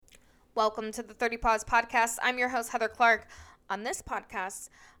Welcome to the 30 Pause Podcast. I'm your host, Heather Clark. On this podcast,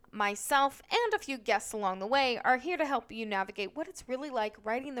 myself and a few guests along the way are here to help you navigate what it's really like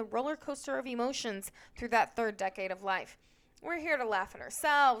riding the roller coaster of emotions through that third decade of life. We're here to laugh at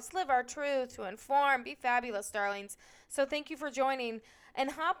ourselves, live our truth, to inform, be fabulous, darlings. So thank you for joining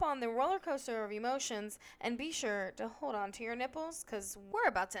and hop on the roller coaster of emotions and be sure to hold on to your nipples because we're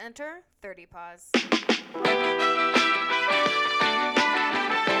about to enter 30 Pause.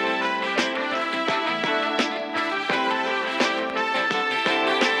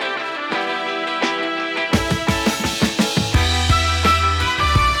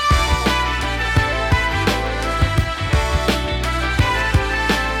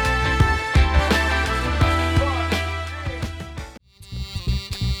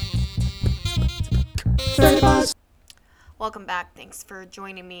 Welcome back. Thanks for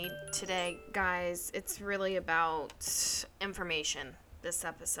joining me today, guys. It's really about information, this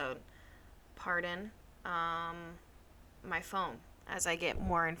episode. Pardon my phone as I get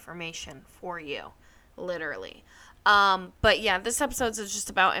more information for you, literally. But yeah, this episode is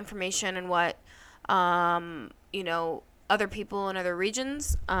just about information and what, other people in other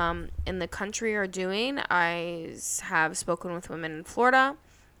regions in the country are doing. I have spoken with women in Florida,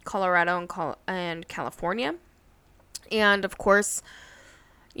 Colorado, and California. And, of course,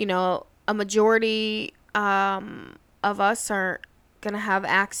 a majority of us are going to have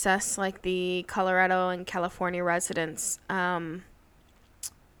access like the Colorado and California residents.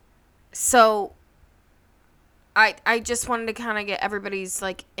 So I just wanted to kind of get everybody's,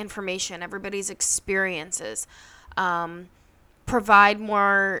 information, everybody's experiences, provide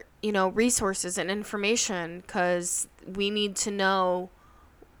more, resources and information because we need to know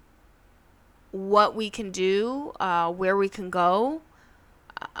what we can do, where we can go,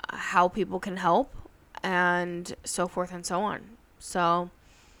 how people can help, and so forth and so on. So,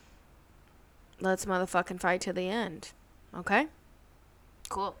 let's motherfucking fight to the end. Okay?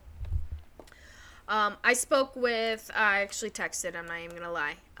 Cool. I actually texted, I'm not even gonna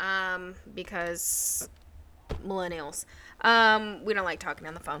lie, because millennials, we don't like talking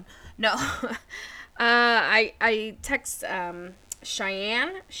on the phone. No. I text,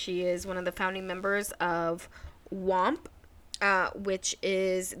 Cheyenne. She is one of the founding members of WOMP, which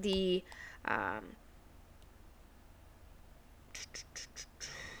is the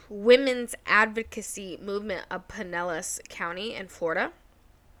Women's Advocacy Movement of Pinellas County in Florida.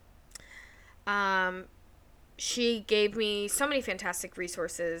 She gave me so many fantastic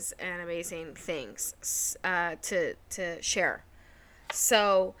resources and amazing things to share.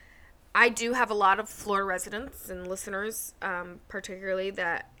 So I do have a lot of Florida residents and listeners, particularly,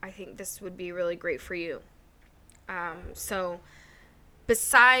 that I think this would be really great for you. So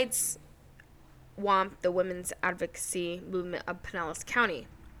besides WOMP, the Women's Advocacy Movement of Pinellas County,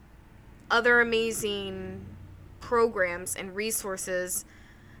 other amazing programs and resources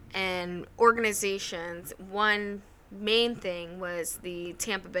and organizations, one main thing was the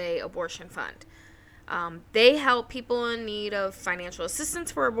Tampa Bay Abortion Fund. They help people in need of financial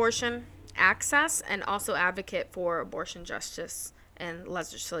assistance for abortion access and also advocate for abortion justice and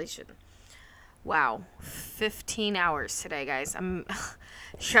legislation. Wow, 15 hours today, guys.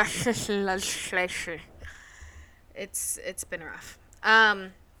 Justice and legislation. It's been rough.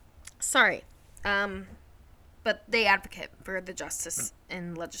 Sorry. But they advocate for the justice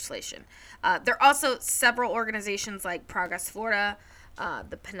and legislation. There are also several organizations like Progress Florida,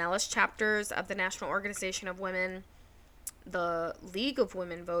 the Pinellas chapters of the National Organization of Women, the League of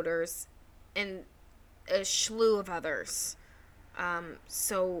Women Voters, and a slew of others.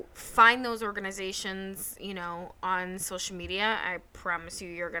 So find those organizations, on social media. I promise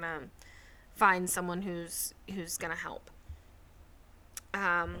you're going to find someone who's going to help.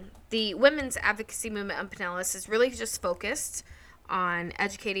 The Women's Advocacy Movement of Pinellas is really just focused on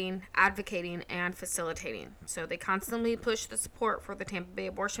educating, advocating, and facilitating. So they constantly push the support for the Tampa Bay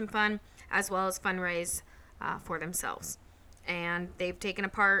Abortion Fund as well as fundraise for themselves. And they've taken a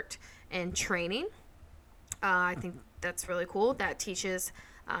part in training. I think that's really cool. That teaches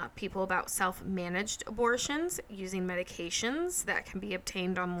people about self-managed abortions using medications that can be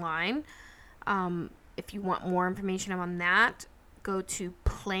obtained online. If you want more information on that, go to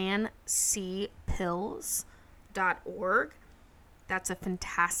plancpills.org. That's a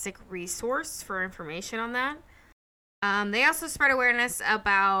fantastic resource for information on that. They also spread awareness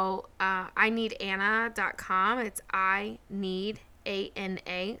about ineedanna.com. It's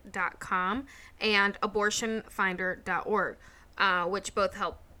ineedana.com and abortionfinder.org, which both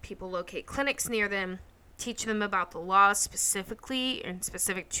help people locate clinics near them, teach them about the laws specifically and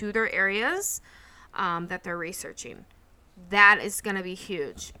specific to their areas that they're researching. that is going to be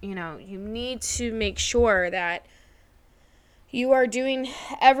huge. You need to make sure that you are doing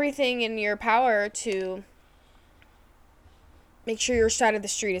everything in your power to make sure your side of the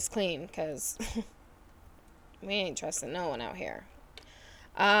street is clean, because we ain't trusting no one out here.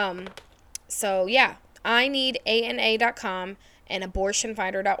 So yeah, I need ANA.com and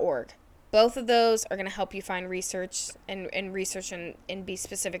abortionfinder.org. Both of those are going to help you find research and research and be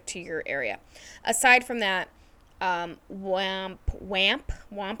specific to your area. Aside from that, WAMP,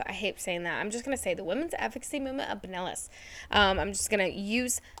 I hate saying that. I'm just going to say the Women's Advocacy Movement of Pinellas. I'm just going to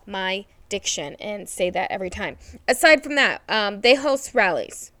use my diction and say that every time. Aside from that, they host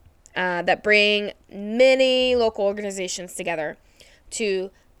rallies that bring many local organizations together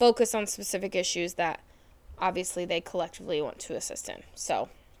to focus on specific issues that obviously they collectively want to assist in. So,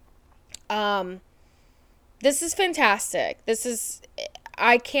 this is fantastic.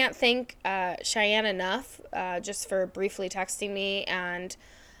 I can't thank Cheyenne enough just for briefly texting me, and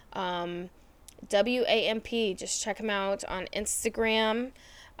WAMP, just check them out on Instagram.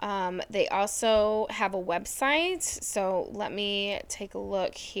 They also have a website, so let me take a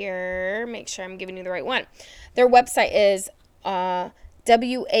look here, make sure I'm giving you the right one. Their website is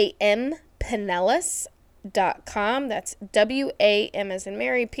wampinellas.com. That's WAM as in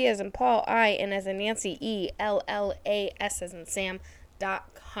Mary, P as in Paul, I, N as in Nancy, ELLAS as in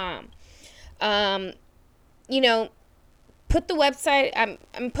Sam.com. Put the website, I'm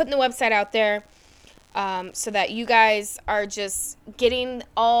putting the website out there so that you guys are just getting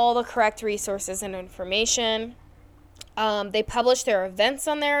all the correct resources and information. They publish their events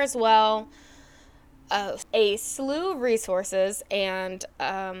on there as well. A slew of resources and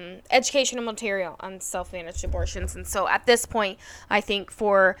educational material on self-managed abortions. And so at this point, I think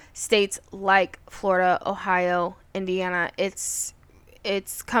for states like Florida, Ohio, Indiana, it's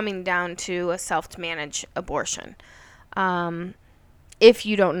coming down to a self-managed abortion. If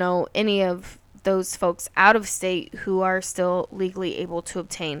you don't know any of those folks out of state who are still legally able to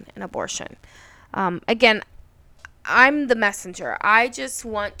obtain an abortion. Again, I'm the messenger. I just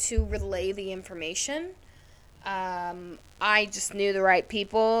want to relay the information. I just knew the right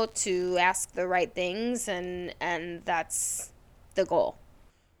people to ask the right things, and that's the goal.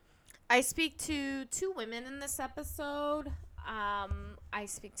 I speak to two women in this episode. I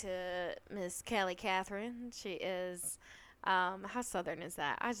speak to Miss Kelly Catherine. She is, how southern is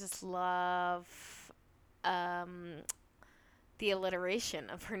that? I just love the alliteration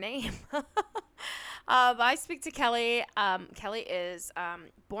of her name. I speak to Kelly. Kelly is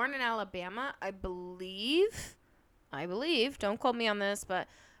born in Alabama, I believe. Don't quote me on this, but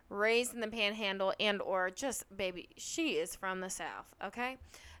raised in the Panhandle and or just, baby, she is from the South, okay?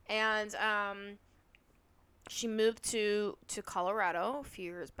 And she moved to Colorado a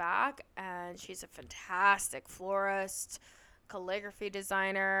few years back, and she's a fantastic florist, calligraphy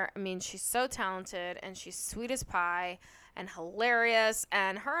designer. I mean, she's so talented, and she's sweet as pie and hilarious.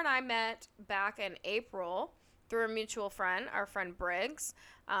 And her and I met back in April through a mutual friend, our friend Briggs,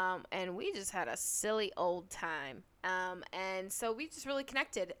 and we just had a silly old time. And so we just really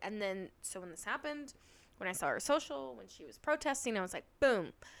connected. And then, so when this happened, when I saw her social, when she was protesting, I was like,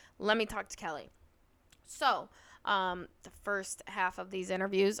 boom, let me talk to Kelly. So, the first half of these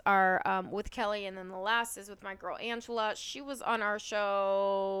interviews are with Kelly, and then the last is with my girl Angela. She was on our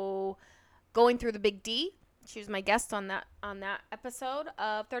show, Going Through the Big D. She was my guest on that episode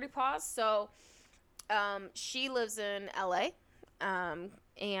of 30 Paws. So, she lives in LA,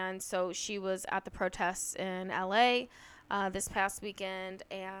 and so she was at the protests in LA this past weekend,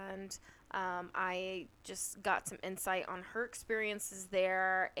 and I just got some insight on her experiences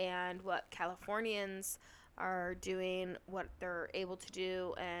there and what Californians are doing, what they're able to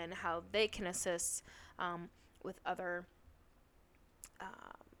do, and how they can assist with other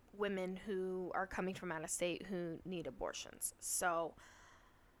women who are coming from out of state who need abortions. So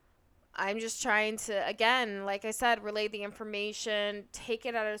I'm just trying to, again, like I said, relay the information, take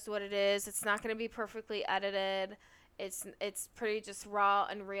it as what it is. It's not going to be perfectly edited. It's pretty just raw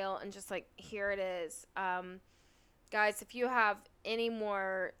and real, and just like, here it is. Guys, if you have any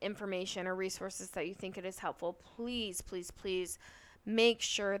more information or resources that you think it is helpful, please, please, please make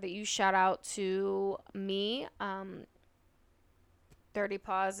sure that you shout out to me,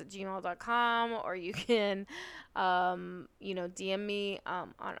 30paws@gmail.com, or you can, DM me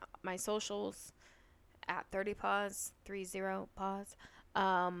on my socials at 30paws, 30paws.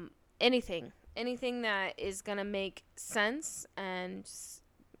 Anything that is going to make sense and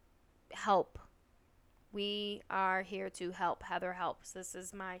help. We are here to help. Heather helps. This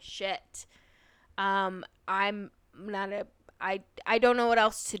is my shit. I'm not I don't know what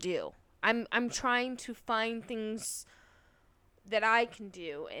else to do. I'm trying to find things that I can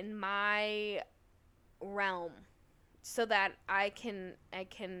do in my realm so that I can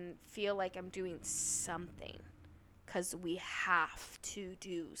feel like I'm doing something, cuz we have to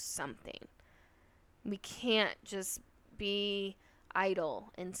do something. We can't just be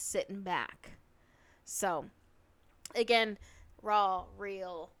idle and sitting back. So, again, raw,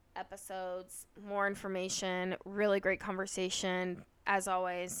 real episodes, more information, really great conversation. As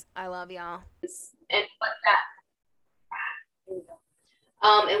always, I love y'all. And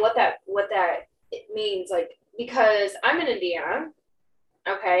what that it means, like, because I'm in Indiana,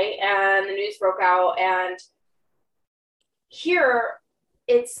 okay, and the news broke out, and here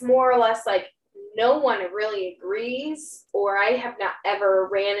it's more or less like no one really agrees, or I have not ever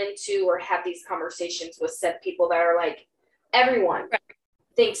ran into or had these conversations with said people that are like, everyone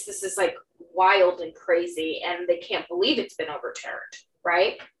thinks this is like wild and crazy and they can't believe it's been overturned,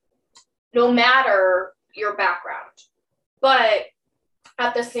 right? No matter your background. But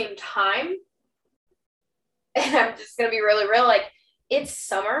at the same time, and I'm just going to be really real, like, it's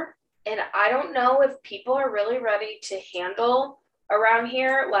summer, and I don't know if people are really ready to handle around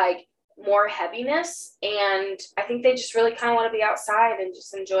here like more heaviness. And I think they just really kind of want to be outside and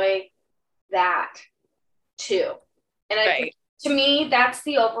just enjoy that too. And I think, to me, that's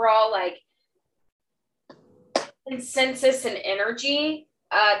the overall like consensus and energy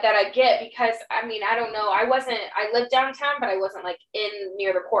that I get, because I mean, I don't know. I lived downtown, but I wasn't like in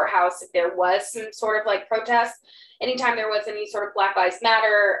near the courthouse. If there was some sort of like protest, anytime there was any sort of Black Lives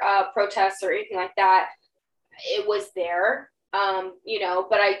Matter protests or anything like that, it was there.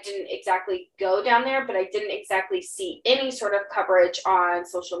 But I didn't exactly go down there, but I didn't exactly see any sort of coverage on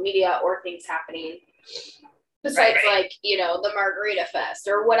social media or things happening besides like, the Margarita Fest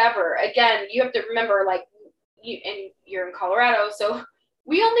or whatever. Again, you have to remember, like, you're in Colorado, so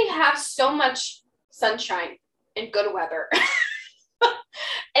we only have so much sunshine and good weather.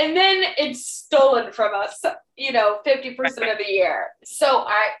 And then it's stolen from us, 50% of the year. So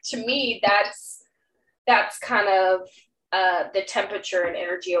to me, that's kind of the temperature and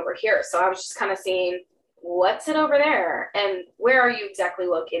energy over here. So I was just kind of seeing, what's it over there, and where are you exactly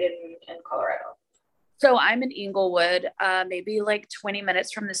located in Colorado? So I'm in Inglewood, maybe like 20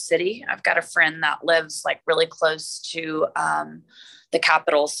 minutes from the city. I've got a friend that lives like really close to the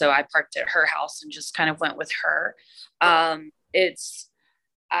Capitol. So I parked at her house and just kind of went with her. It's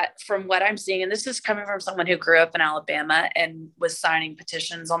from what I'm seeing, and this is coming from someone who grew up in Alabama and was signing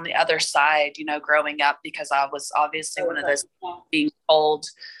petitions on the other side, growing up, because I was obviously one of those being told,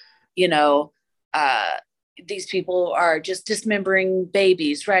 these people are just dismembering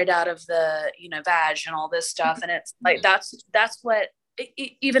babies right out of the, vag and all this stuff. And it's like, that's what,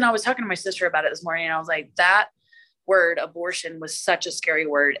 even I was talking to my sister about it this morning, and I was like, that word abortion was such a scary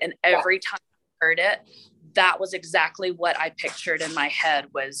word. And every time I heard it, that was exactly what I pictured in my head,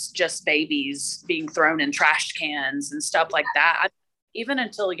 was just babies being thrown in trash cans and stuff like that. Even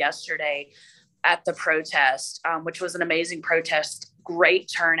until yesterday at the protest, which was an amazing protest,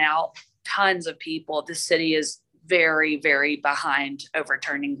 great turnout, tons of people. The city is very, very behind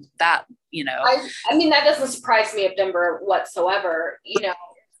overturning that, I mean, that doesn't surprise me of Denver whatsoever.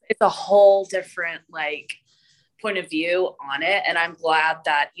 It's a whole different point of view on it. And I'm glad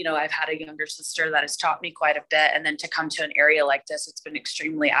that, I've had a younger sister that has taught me quite a bit. And then to come to an area like this, it's been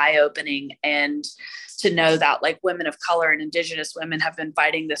extremely eye-opening. And to know that women of color and Indigenous women have been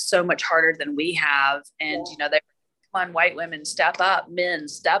fighting this so much harder than we have. And, they come on, white women, step up, men,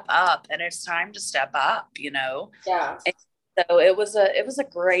 step up. And it's time to step up, Yeah. And so it was a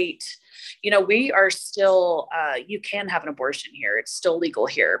great, we are still, you can have an abortion here. It's still legal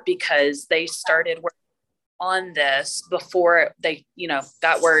here because they started working on this before they,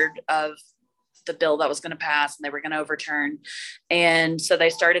 got word of the bill that was going to pass and they were going to overturn. And so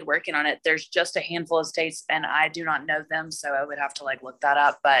they started working on it. There's just a handful of states, and I do not know them, so I would have to look that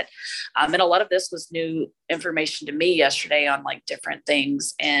up. But and a lot of this was new information to me yesterday on different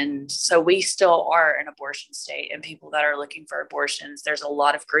things. And so we still are an abortion state, and people that are looking for abortions, there's a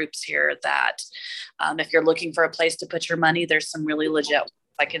lot of groups here that if you're looking for a place to put your money, there's some really legit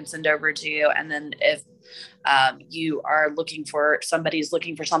I can send over to you. And then if you are somebody's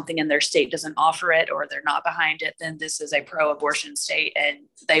looking for something and their state doesn't offer it or they're not behind it, then this is a pro-abortion state and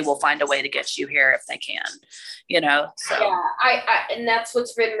they will find a way to get you here if they can, so. Yeah, I and that's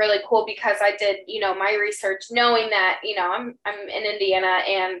what's been really cool, because I did, my research knowing that, I'm in Indiana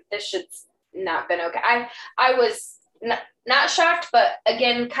and this shit's not been okay. I was not shocked, but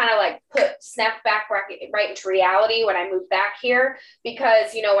again, kind of snapped back right into reality when I moved back here,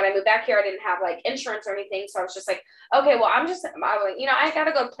 because, when I moved back here, I didn't have insurance or anything. So I was just like, okay, well, I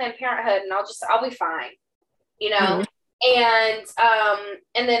gotta go to Planned Parenthood and I'll be fine, Mm-hmm. And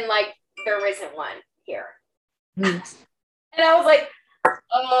then like there isn't one here. And I was like,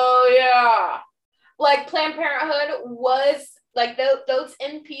 oh yeah. Like Planned Parenthood was like those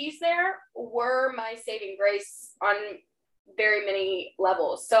NPs there were my saving grace on very many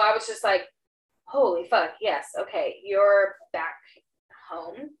levels. So I was just like, holy fuck, yes, okay, you're back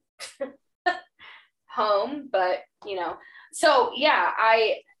home. Home, but so yeah,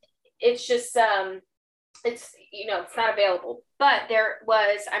 it's just it's it's not available. But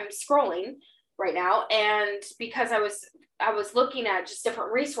I'm scrolling right now, and because I was looking at just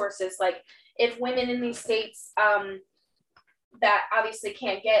different resources, like if women in these states that obviously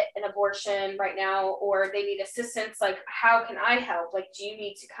can't get an abortion right now, or they need assistance, like how can I help? Like, do you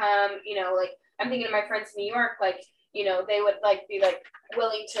need to come? Like I'm thinking of my friends in New York, like they would like be like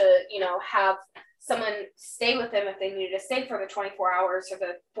willing to have someone stay with them if they needed to stay for the 24 hours or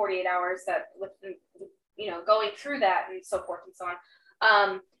the 48 hours that with going through that and so forth and so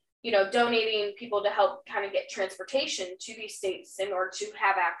on. Donating people to help kind of get transportation to these states in order to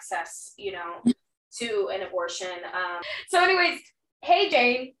have access, to an abortion. So anyways, hey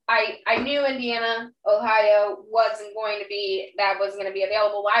Jane, I knew Indiana, Ohio wasn't going to be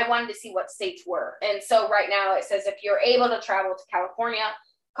available. I wanted to see what states were. And so right now it says if you're able to travel to California,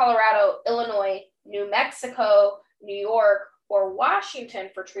 Colorado, Illinois, New Mexico, New York, or Washington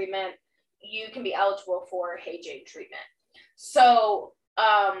for treatment, you can be eligible for Hey Jane treatment. So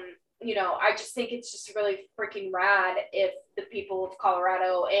I just think it's just really freaking rad if the people of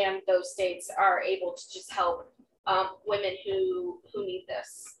Colorado and those states are able to just help women who need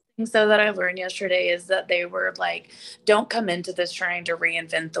this. So that I learned yesterday is that they were like, don't come into this trying to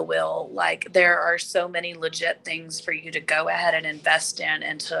reinvent the wheel. Like there are so many legit things for you to go ahead and invest in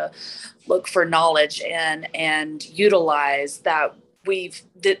and to look for knowledge in and utilize that we've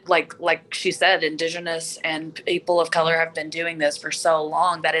like she said, Indigenous and people of color have been doing this for so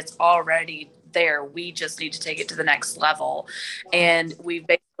long that it's already there. We just need to take it to the next level. And we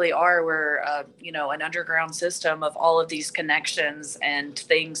basically we're an underground system of all of these connections and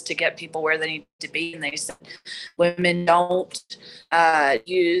things to get people where they need to be. And they said women don't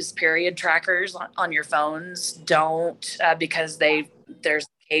use period trackers on your phones, don't there's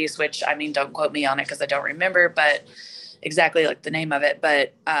a case, which I mean, don't quote me on it because I don't remember, but exactly like the name of it,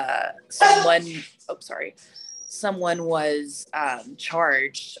 but someone was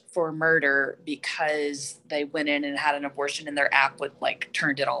charged for murder because they went in and had an abortion and their app would like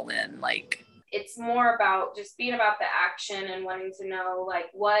turned it all in. Like it's more about just being about the action and wanting to know like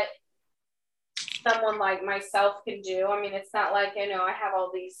what someone like myself can do. I mean, it's not like I have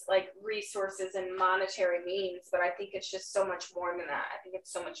all these like resources and monetary means, but I think it's just so much more than that. I think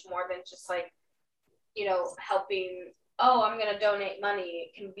it's so much more than just like helping. Oh, I'm going to donate money.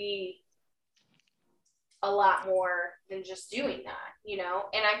 It can be a lot more than just doing that,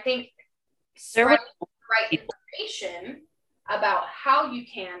 and I think spreading the right information about how you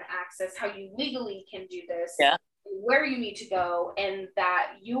can access, how you legally can do this, where you need to go, and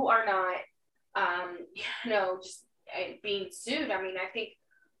that you are not, just being sued. I mean, I think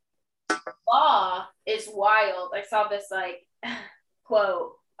law is wild. I saw this like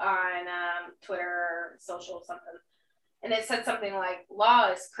quote on Twitter or social something. And it said something like,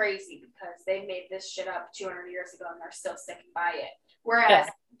 law is crazy because they made this shit up 200 years ago and they're still sticking by it. Whereas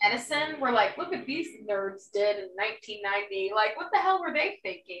medicine, we're like, look what these nerds did in 1990. Like, what the hell were they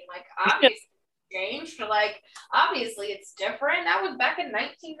thinking? Like, obviously it's changed. Like, obviously it's different. That was back in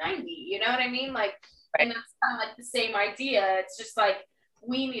 1990. You know what I mean? Like, and that's kind of like the same idea. It's just like,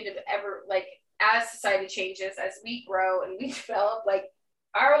 we need to as society changes, as we grow and we develop, like,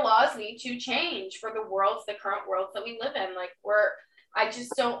 our laws need to change for the current worlds that we live in. Like I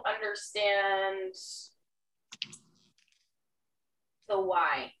just don't understand the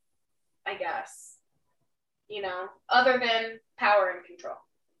why, I guess, other than power and control.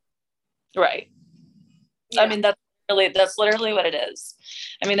 Right. Yeah. I mean, that's literally what it is.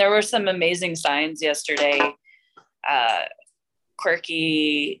 I mean, there were some amazing signs yesterday,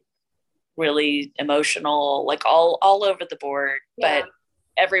 quirky, really emotional, like all over the board, but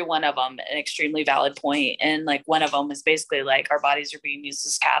every one of them an extremely valid point. And like one of them is basically like our bodies are being used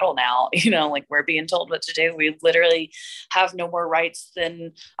as cattle now, like we're being told what to do. We literally have no more rights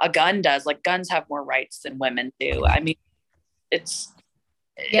than a gun does. Like guns have more rights than women do. I mean, it's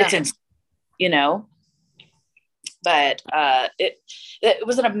insane, but it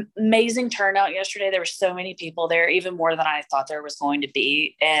was an amazing turnout yesterday. There were so many people there, even more than I thought there was going to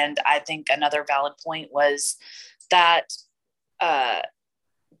be. And I think another valid point was that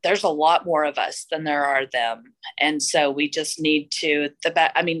there's a lot more of us than there are them. And so we just need to,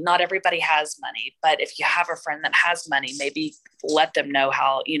 I mean, not everybody has money, but if you have a friend that has money, maybe let them know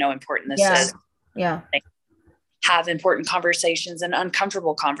how, important this is. Yeah. Have important conversations and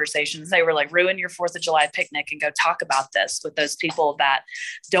uncomfortable conversations. They were like, ruin your 4th of July picnic and go talk about this with those people that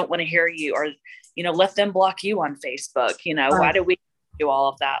don't want to hear you, or, let them block you on Facebook. Right. Why do we do all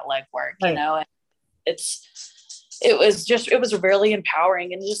of that legwork? Right. And it was really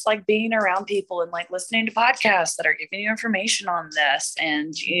empowering, and just like being around people and like listening to podcasts that are giving you information on this.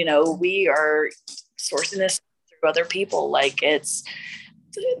 And, we are sourcing this through other people. Like it's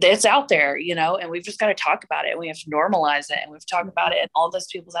out there, and we've just got to talk about it, and we have to normalize it, and we've talked about it. And all those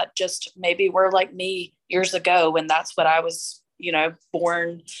people that just maybe were like me years ago, when that's what I was,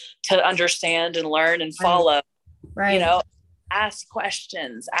 born to understand and learn and follow, right. Ask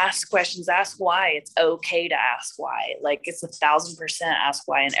questions, ask why. It's okay to ask why. Like it's 1,000% ask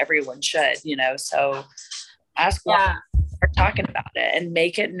why, and everyone should, so ask why. Start talking about it and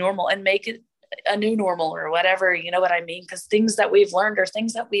make it normal, and make it a new normal, or whatever, you know what I mean? Because things that we've learned are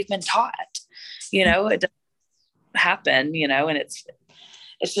things that we've been taught, it doesn't happen, and it's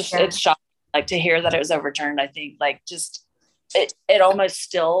just, it's shocking, like to hear that it was overturned. I think like just, it almost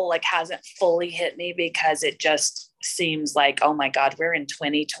still like hasn't fully hit me, because it just seems like, oh my God, we're in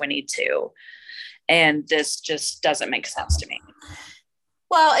 2022 and this just doesn't make sense to me.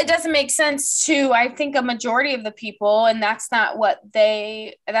 Well, it doesn't make sense to, I think, a majority of the people, and that's not what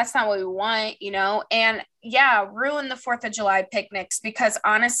we want, and ruin the 4th of July picnics, because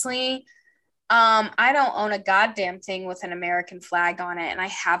honestly, I don't own a goddamn thing with an American flag on it, and I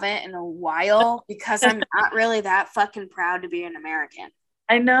haven't in a while, because I'm not really that fucking proud to be an American.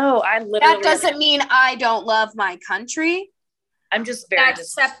 I know. That doesn't mean I don't love my country. I'm just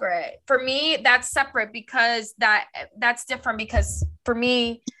separate. For me, that's separate, because that's different, because for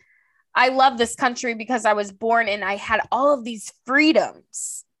me, I love this country because I was born and I had all of these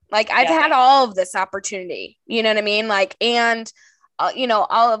freedoms. Like I've had all of this opportunity, you know what I mean? Like, and,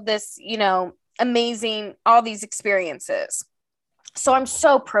 all of this, amazing, all these experiences. So I'm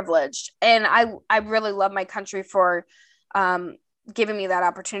so privileged, and I really love my country for giving me that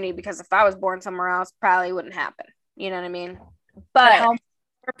opportunity, because if I was born somewhere else, probably wouldn't happen. You know what I mean? But how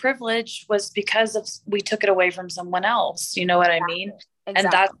our privilege was because of we took it away from someone else. You know what I mean?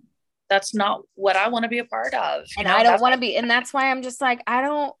 Exactly. And that's not what I want to be a part of. And I don't want to be. And that's why I'm just like,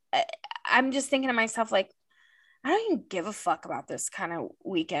 I'm just thinking to myself, like, I don't even give a fuck about this kind of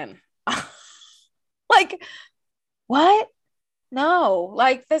weekend. Like, what? No,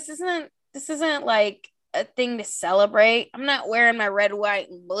 like this isn't like a thing to celebrate. I'm not wearing my red, white,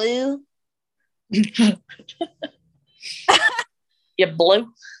 and blue. Your blue?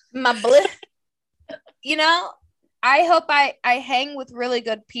 My blue. I hope I hang with really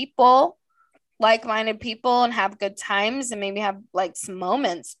good people, like-minded people, and have good times, and maybe have like some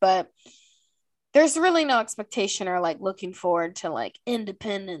moments, but there's really no expectation or like looking forward to like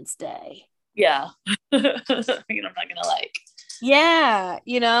Independence Day. Yeah. I'm not gonna like. Yeah,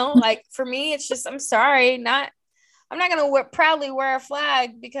 like for me, it's just, I'm sorry, I'm not gonna proudly wear a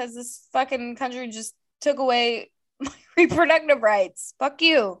flag because this fucking country just took away my reproductive rights. Fuck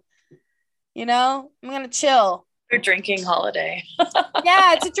you. I'm gonna chill. A drinking holiday.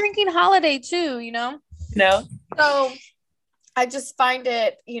 Yeah, it's a drinking holiday too, No. So I just find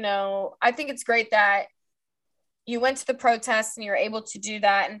it, I think it's great that you went to the protests and you're able to do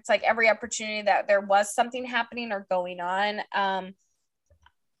that. And it's like every opportunity that there was something happening or going on,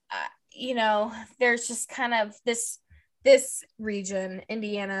 there's just kind of this region,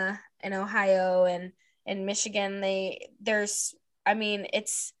 Indiana and Ohio and Michigan,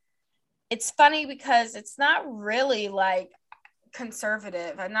 it's funny because it's not really like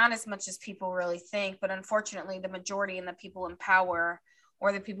conservative, and not as much as people really think, but unfortunately the majority and the people in power,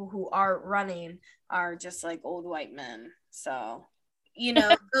 or the people who are running, are just like old white men. So,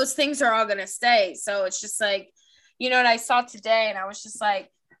 those things are all going to stay. So it's just like, what I saw today, and I was just like,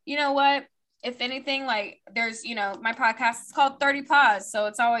 you know what? If anything, like there's, my podcast is called 30 Pause. So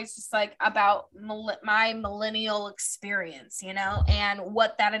it's always just like about my millennial experience, and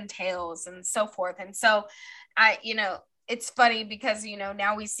what that entails and so forth. And so it's funny because,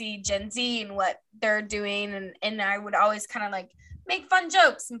 now we see Gen Z and what they're doing. And I would always kind of like make fun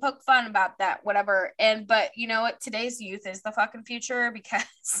jokes and poke fun about that, whatever. But you know what? Today's youth is the fucking future,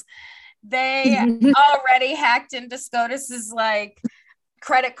 because they already hacked into SCOTUS's like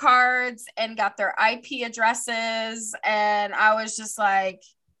credit cards and got their IP addresses. And I was just like,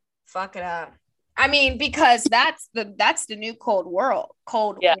 fuck it up. I mean, because that's the new Cold War.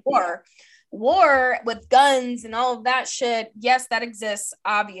 war with guns and all of that shit, yes, that exists.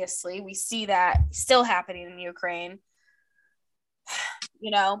 Obviously, we see that still happening in Ukraine,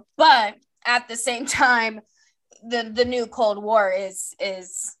 but at the same time, the new Cold War is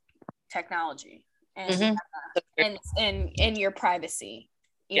technology and and your privacy.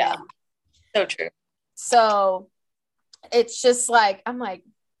 You know? So true. So it's just like, I'm like,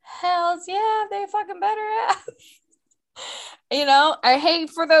 hells yeah, they fucking better have. I hate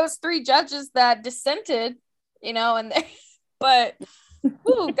for those 3 judges that dissented, and but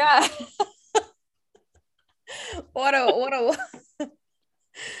oh god. what a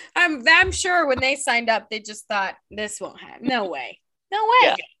I'm sure when they signed up they just thought this won't happen. No way.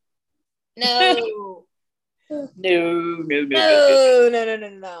 Yeah. No. No.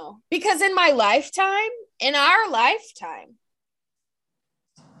 Because in my lifetime, in our lifetime,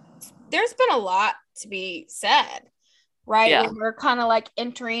 there's been a lot to be said, right? Yeah. When we're kind of like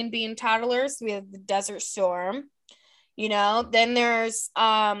entering being toddlers, we have the Desert Storm, then there's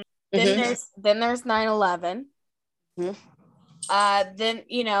then there's 9/11. Then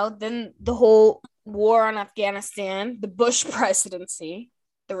the whole war on Afghanistan, the Bush presidency,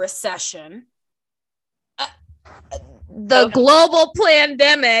 the recession, the global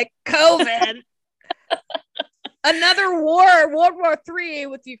pandemic, COVID, another war, World War III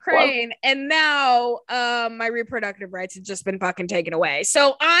with Ukraine, and now my reproductive rights have just been fucking taken away.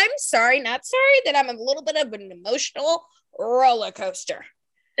 So I'm not sorry that I'm a little bit of an emotional roller coaster.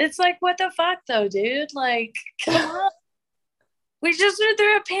 It's like, what the fuck though, dude? Like, come on. We just went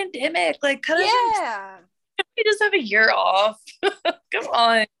through a pandemic. Like, we just have a year off. Come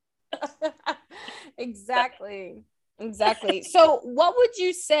on. Exactly. So what would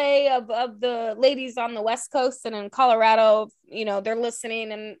you say of the ladies on the West Coast and in Colorado, they're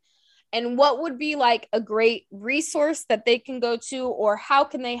listening, and what would be like a great resource that they can go to, or how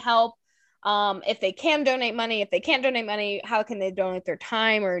can they help? If they can donate money, if they can't donate money, how can they donate their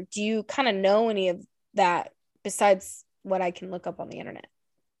time? Or do you kind of know any of that besides what I can look up on the internet?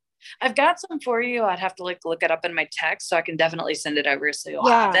 I've got some for you. I'd have to look it up in my text, so I can definitely send it over so you'll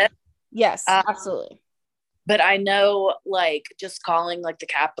have it. Yes, absolutely. But I know, like, just calling like the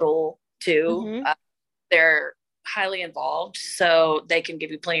Capitol too, they're highly involved, so they can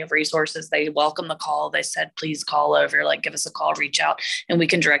give you plenty of resources. They welcome the call. They said, please call over, like, give us a call, reach out, and we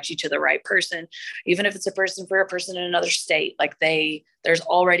can direct you to the right person. Even if it's a person for a person in another state, like there's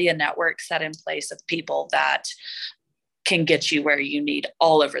already a network set in place of people that can get you where you need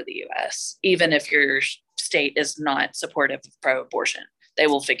all over the US. Even if your state is not supportive of pro-abortion, they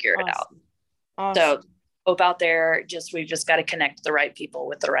will figure it out. So hope out there, we've just got to connect the right people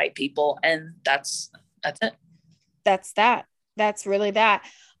with the right people. And that's it. That's really that.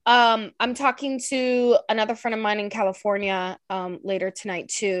 I'm talking to another friend of mine in California later tonight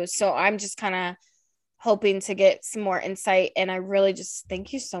too. So I'm just kind of hoping to get some more insight. And I really just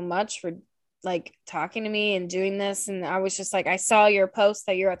thank you so much for like talking to me and doing this. And I was just like, I saw your post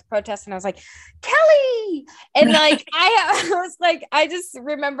that you're at the protest, and I was like, Kelly, and like I was like, I just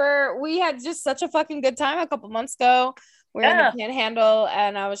remember we had just such a fucking good time a couple months ago. We were in the Panhandle,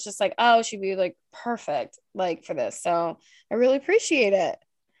 and I was just like, oh, she'd be like perfect like for this. So I really appreciate it.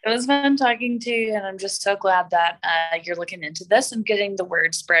 It was fun talking to you, and I'm just so glad that you're looking into this and getting the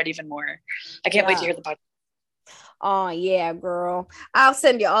word spread even more. I can't wait to hear the podcast. Oh yeah, girl. I'll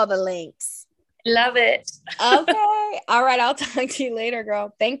send you all the links. Love it. Okay. All right. I'll talk to you later,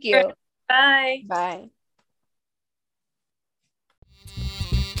 girl. Thank you. Bye. Bye.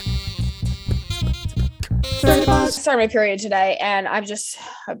 Started my period today, and I've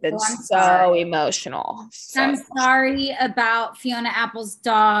been so emotional. I'm sorry about Fiona Apple's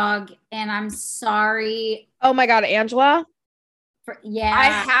dog, and I'm sorry. Oh my God, Angela.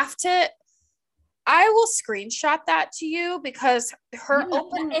 I will screenshot that to you because her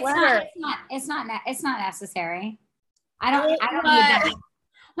open letter. It's not necessary. I don't need that.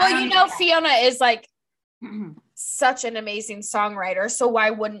 Well, Fiona is like such an amazing songwriter. So why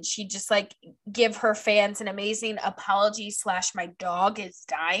wouldn't she just like give her fans an amazing apology / my dog is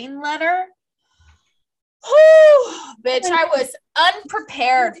dying letter? Whew, bitch, I was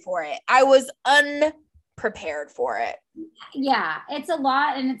unprepared for it. Yeah, it's a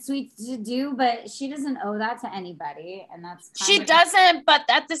lot and it's sweet to do, but she doesn't owe that to anybody, and she doesn't. But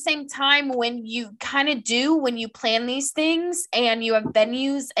at the same time, when you kind of do, when you plan these things and you have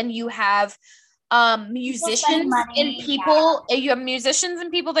venues and you have musicians and people, you have musicians and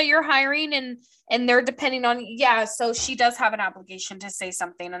people that you're hiring and they're depending on, so she does have an obligation to say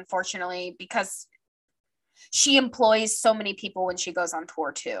something, unfortunately, because she employs so many people when she goes on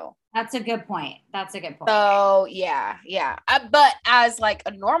tour too. That's a good point. So yeah. But as like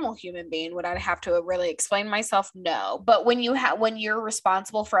a normal human being, would I have to really explain myself? No. But when you're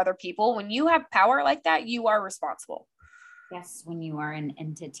responsible for other people, when you have power like that, you are responsible. Yes, when you are an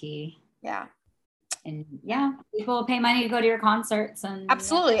entity. Yeah. And yeah, people will pay money to go to your concerts. And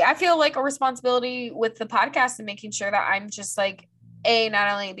absolutely. Yeah. I feel like a responsibility with the podcast and making sure that I'm just like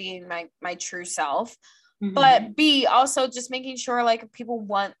not only being my true self, but B, also just making sure like if people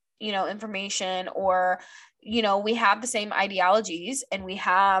want, information, or, we have the same ideologies and we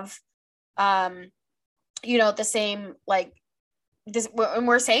have, the same, like this,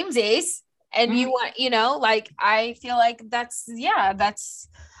 we're samesies, and you want, like, I feel like that's,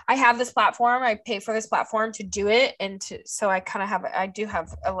 I have this platform, I pay for this platform to do it. And so I do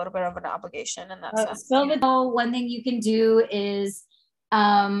have a little bit of an obligation in that sense. So one thing you can do is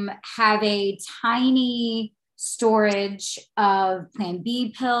have a tiny storage of Plan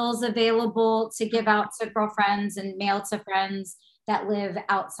B pills available to give out to girlfriends and mail to friends that live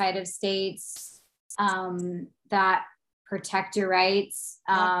outside of states that protect your rights.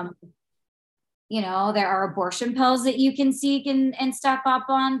 There are abortion pills that you can seek and stock up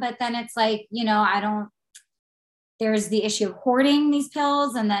on, but then it's like, there's the issue of hoarding these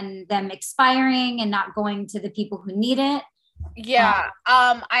pills and then them expiring and not going to the people who need it. Yeah.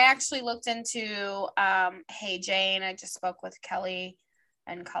 I actually looked into Hey Jane. I just spoke with Kelly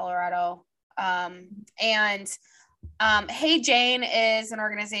in Colorado. And Hey Jane is an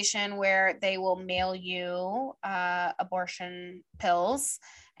organization where they will mail you abortion pills,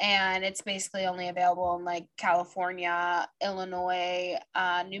 and it's basically only available in like California, Illinois,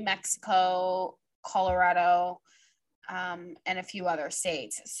 New Mexico, Colorado, and a few other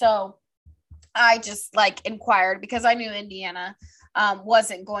states. So I just like inquired because I knew Indiana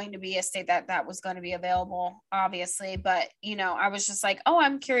wasn't going to be a state that was going to be available, obviously. But, I was just like, oh,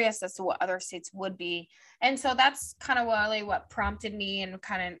 I'm curious as to what other states would be. And so that's kind of what prompted me and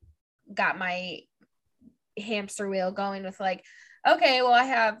kind of got my hamster wheel going with like, okay, well, I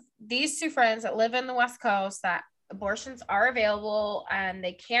have these two friends that live in the West Coast that abortions are available and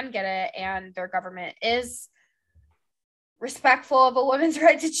they can get it, and their government is respectful of a woman's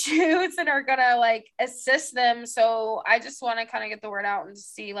right to choose and are gonna like assist them. So I just want to kind of get the word out and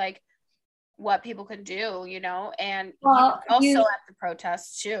see like what people can do, and also at the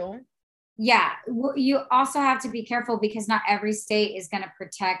protests too. Yeah, you also have to be careful because not every state is going to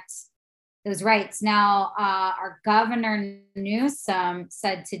protect those rights. Now, our governor Newsom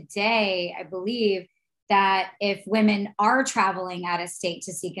said today, I believe, that if women are traveling out of state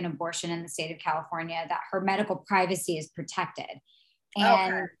to seek an abortion in the state of California, that her medical privacy is protected.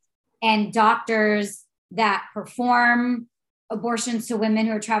 And doctors that perform abortions to women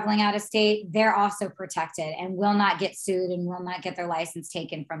who are traveling out of state, they're also protected and will not get sued and will not get their license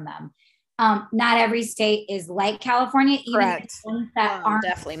taken from them. Not every state is like California. Correct. Even the ones that aren't,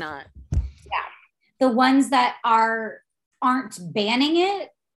 definitely not. Yeah. The ones that aren't banning it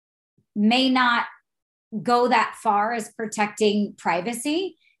may not go that far as protecting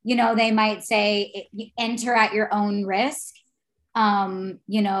privacy. They might say enter at your own risk.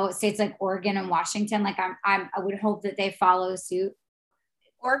 States like Oregon and Washington, like I would hope that they follow suit.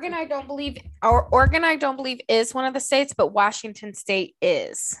 Oregon, I don't believe is one of the states, but Washington State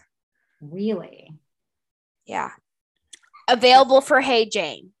is. Really? Yeah. Available for Hey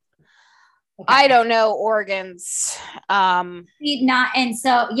Jane. Okay. I don't know Oregon's. Not, and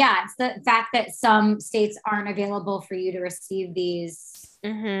so yeah, it's the fact that some states aren't available for you to receive these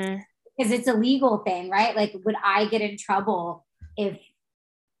because it's a legal thing, right? Like, would I get in trouble if?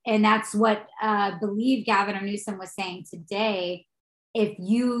 And that's what I believe Governor Newsom was saying today. If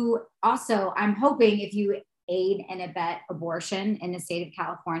you also, I'm hoping if you aid and abet abortion in the state of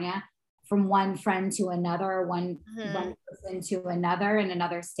California, from one friend to another, one person to another in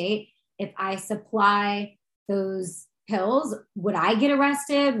another state. If I supply those pills, would I get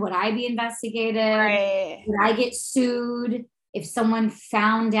arrested? Would I be investigated? Right. Would I get sued if someone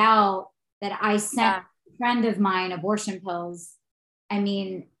found out that I sent a friend of mine abortion pills? I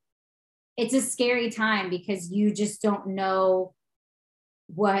mean, it's a scary time because you just don't know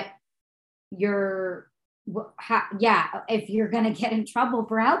what if you're going to get in trouble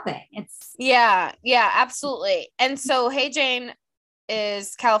for helping. Yeah, absolutely. And so Hey Jane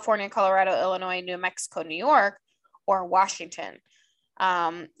is California, Colorado, Illinois, New Mexico, New York, or Washington.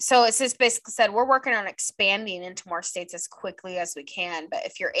 So it's just basically said we're working on expanding into more states as quickly as we can. But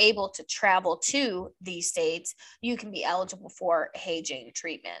if you're able to travel to these states, you can be eligible for Hey Jane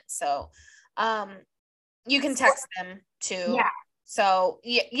treatment. So you can text them too. Yeah. So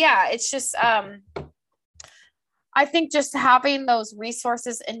yeah, it's just I think just having those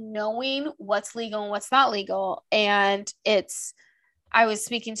resources and knowing what's legal and what's not legal. And I was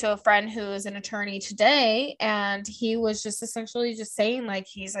speaking to a friend who is an attorney today, and he was just essentially just saying, like,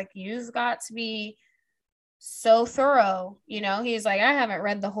 he's like, you've got to be so thorough. He's like, I haven't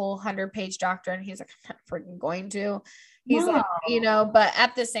read the whole 100-page doctrine. He's like, I'm not freaking going to. He's like, but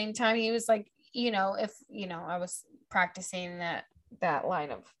at the same time, he was like, if, I was practicing that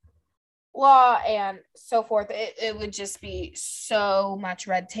line of law and so forth, it would just be so much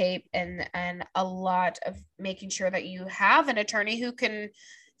red tape and a lot of making sure that you have an attorney who can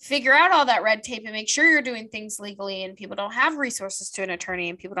figure out all that red tape and make sure you're doing things legally, and people don't have resources to an attorney,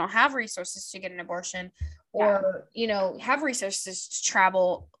 and people don't have resources to get an abortion, or have resources to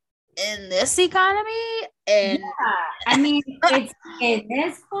travel in this economy. And I mean, it's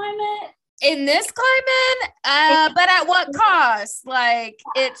in this climate, but at what cost? Like,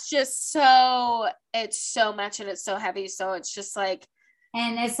 it's just it's so much, and it's so heavy. So it's just like,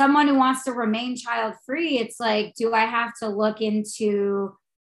 and as someone who wants to remain child free, it's like, do I have to look into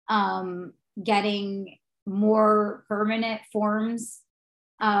getting more permanent forms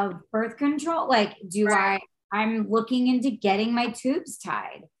of birth control? Like, I'm looking into getting my tubes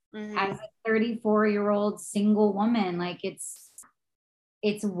tied as a 34-year-old single woman. Like, it's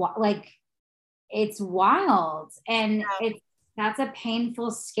wild. And that's a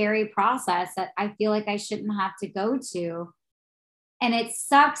painful, scary process that I feel like I shouldn't have to go to. And it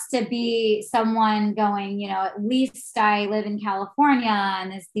sucks to be someone going, at least I live in California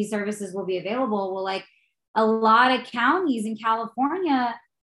and these services will be available. Well, like, a lot of counties in California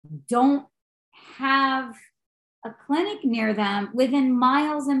don't have a clinic near them within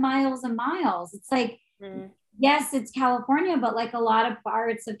miles and miles and miles. It's like, yes, it's California, but like a lot of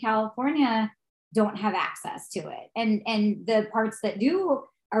parts of California don't have access to it. And the parts that do,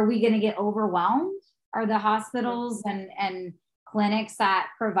 are we going to get overwhelmed? Are the hospitals and clinics that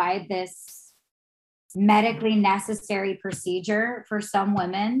provide this medically necessary procedure for some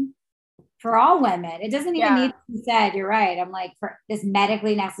women, for all women? It doesn't even need to be said. You're right. I'm like, for this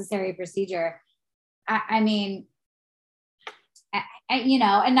medically necessary procedure. I mean,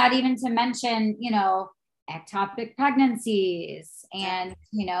 and not even to mention, ectopic pregnancies and,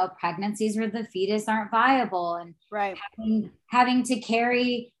 pregnancies where the fetus aren't viable, and having to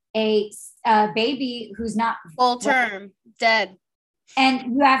carry a baby who's not full term, dead.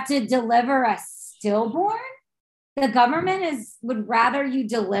 And you have to deliver a stillborn. The government would rather you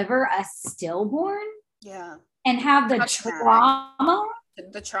deliver a stillborn. Yeah. And have the trauma.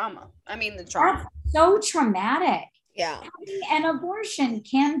 The trauma. I mean, the trauma. That's so traumatic. Yeah. An abortion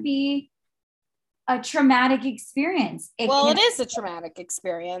can be a traumatic experience. It is a traumatic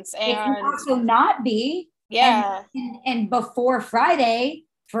experience. And it can also not be. Yeah. And before Friday,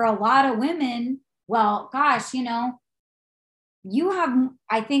 for a lot of women, well, gosh, you have,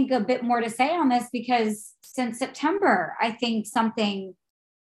 I think, a bit more to say on this, because since September, I think something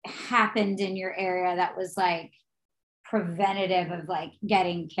happened in your area that was like preventative of like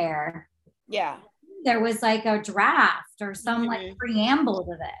getting care. Yeah. There was like a draft or some like preamble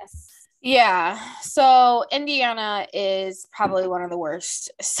to this. Yeah. So Indiana is probably one of the worst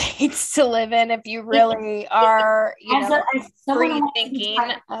states to live in if you really are, free thinking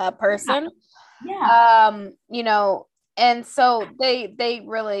person. Yeah. And so they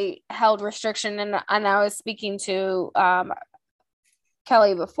really held restriction, and I was speaking to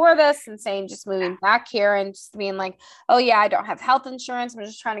Kelly before this and saying, just moving back here and just being like, oh yeah, I don't have health insurance. I'm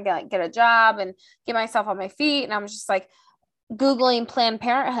just trying to get a job and get myself on my feet. And I'm just like Googling Planned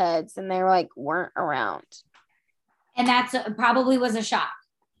Parenthoods, and they were like, weren't around. And that's probably was a shock.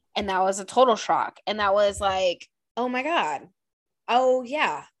 And that was a total shock. And that was like, oh my God. Oh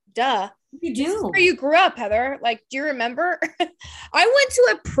yeah. Duh. You do. This is where you grew up, Heather. Like, do you remember? I went to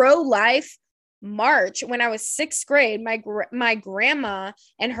a pro-life march when I was 6th grade. My grandma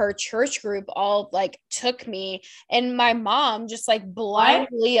and her church group all like took me, and my mom just like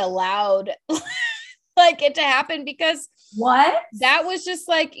blindly allowed like it to happen, because that was just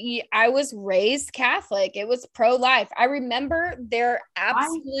like, I was raised Catholic. It was pro-life. I remember their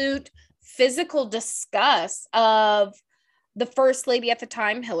absolute physical disgust of the first lady at the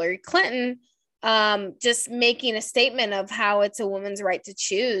time, Hillary Clinton, just making a statement of how it's a woman's right to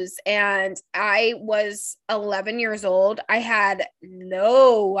choose. And I was 11 years old. I had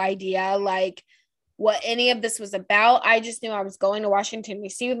no idea like what any of this was about. I just knew I was going to Washington,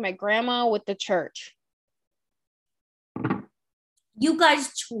 D.C. with my grandma with the church. You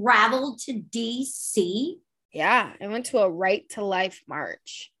guys traveled to D.C.? Yeah, I went to a Right to Life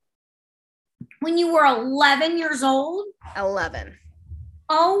march. When you were 11 years old? 11.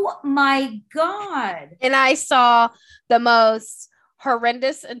 Oh my God. And I saw the most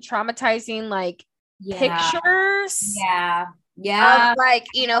horrendous and traumatizing like pictures. Yeah. Of like,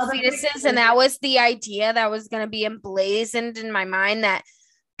 you know, All the fetuses. pictures. And that was the idea that was going to be emblazoned in my mind, that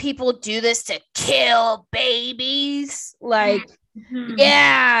people do this to kill babies. Like,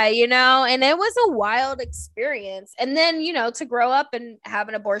 yeah, you know, and it was a wild experience. And then, you know, to grow up and have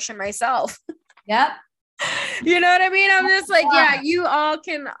an abortion myself. Yep. You know what I mean? I'm just like, yeah, you all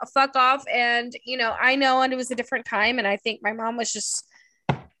can fuck off. And, you know, I know it was a different time. And I think my mom was just,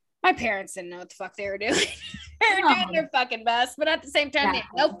 my parents didn't know what the fuck they were doing. They were doing their fucking best. But at the same time, they had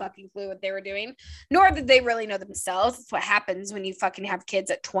no fucking clue what they were doing. Nor did they really know themselves. That's what happens when you fucking have kids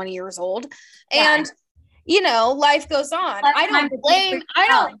at 20 years old. And, you know, life goes on. I don't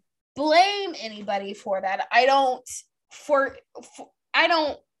blame anybody for that. I don't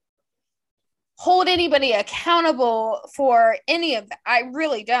hold anybody accountable for any of that. I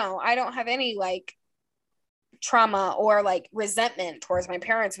really don't. I don't have any like trauma or like resentment towards my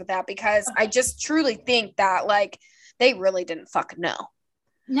parents with that, because I just truly think that like they really didn't fucking know.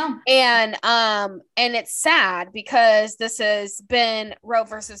 No. And it's sad because this has been, Roe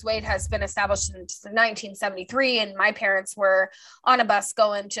versus Wade has been established in 1973, and my parents were on a bus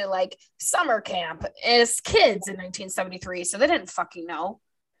going to like summer camp as kids in 1973, so they didn't fucking know.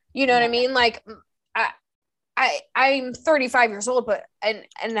 You know what I mean? Like, I'm 35 years old, but and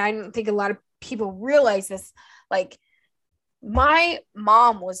I don't think a lot of people realize this. Like, my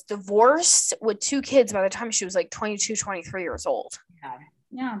mom was divorced with 2 kids by the time she was like 22, 23 years old.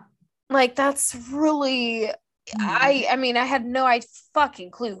 Yeah. Like, that's really, I mean, I had no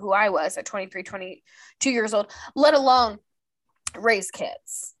fucking clue who I was at 23, 22 years old, let alone raise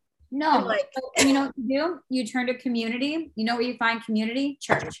kids. No, like, you know what you do? You turn to community. You know where you find community?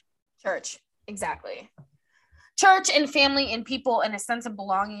 Church. Exactly. Church and family and people and a sense of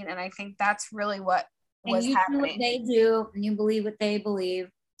belonging. And I think that's really what was happening. Do what they do, and you believe what they believe.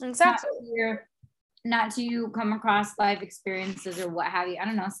 Exactly. Not to come across life experiences or what have you. I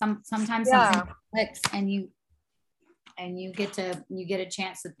don't know. Sometimes something clicks, and you get a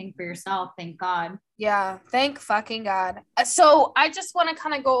chance to think for yourself. Thank God. Yeah. Thank fucking God. So I just want to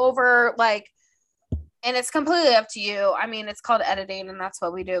kind of go over like, and it's completely up to you. I mean, it's called editing, and that's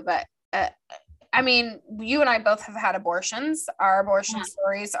what we do. But I mean, you and I both have had abortions. Our abortion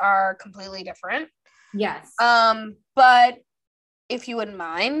stories are completely different. Yes. But if you wouldn't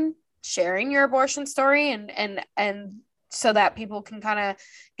mind sharing your abortion story and so that people can kind of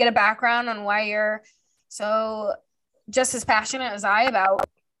get a background on why you're so just as passionate as I about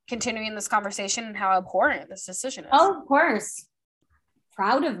continuing this conversation and how abhorrent this decision is. Oh, of course.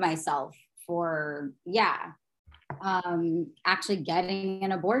 Proud of myself for actually getting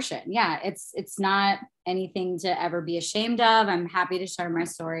an abortion. Yeah, it's not anything to ever be ashamed of. I'm happy to share my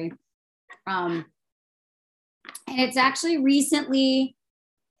story. And it's actually recently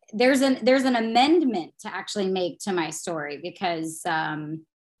there's an amendment to actually make to my story because of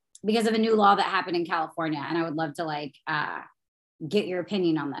a new law that happened in California, and I would love to like get your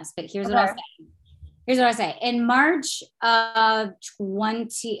opinion on this. But here's what I'll say. Here's what I say. In March of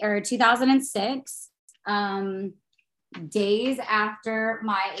 2006, days after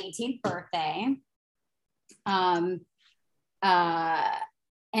my 18th birthday, an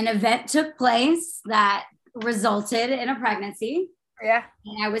event took place that resulted in a pregnancy. Yeah.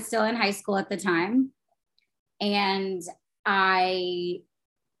 And I was still in high school at the time. And I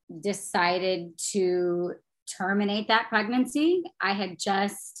decided to terminate that pregnancy. I had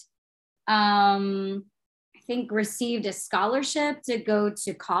just, I think, received a scholarship to go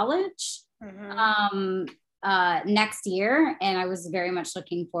to college next year. And I was very much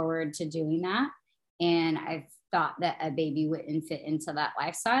looking forward to doing that. And I thought that a baby wouldn't fit into that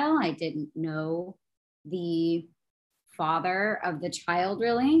lifestyle. I didn't know the father of the child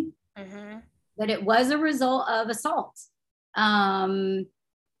really, but it was a result of assault. In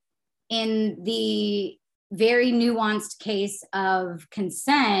the very nuanced case of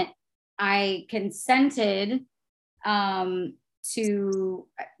consent, I consented to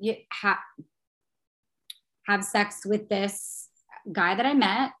have sex with this guy that I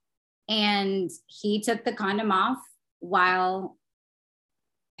met, and he took the condom off while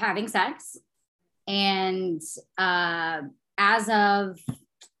having sex. And as of,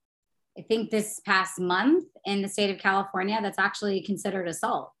 I think, this past month in the state of California, that's actually considered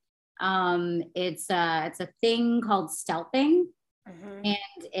assault. It's a thing called stealthing. And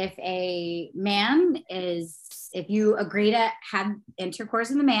if you agree to have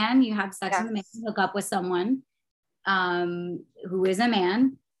intercourse with a man, you have sex with a man, hook up with someone who is a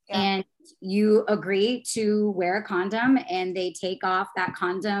man, and you agree to wear a condom and they take off that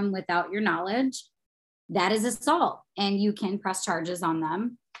condom without your knowledge, that is assault, and you can press charges on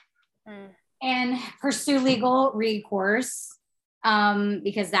them and pursue legal recourse,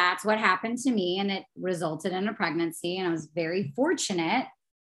 because that's what happened to me, and it resulted in a pregnancy. And I was very fortunate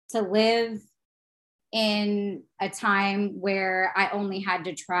to live in a time where I only had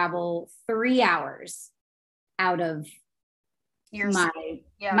to travel 3 hours out of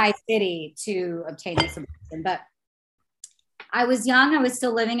my city to obtain this abortion. But I was young. I was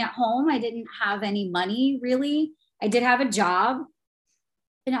still living at home. I didn't have any money, really. I did have a job,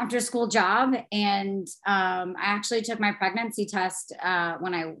 an after school job. And I actually took my pregnancy test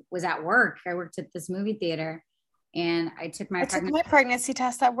when I was at work. I worked at this movie theater, and I took my pregnancy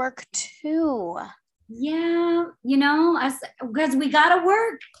test at work too. Yeah, you know, us, because we gotta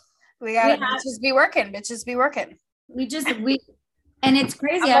work. Bitches be working. And it's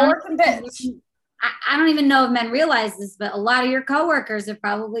crazy. I don't even know if men realize this, but a lot of your coworkers have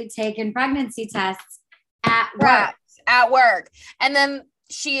probably taken pregnancy tests at work. At work. And then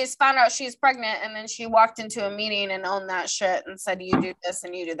she has found out she's pregnant, and then she walked into a meeting and owned that shit and said, you do this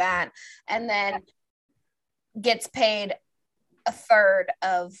and you do that. And then gets paid a third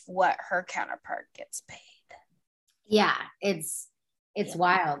of what her counterpart gets paid. Yeah, it's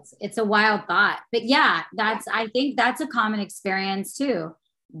wild. It's a wild thought. But yeah, I think that's a common experience too.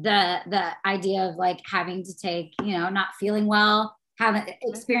 The idea of like having to take, you know, not feeling well,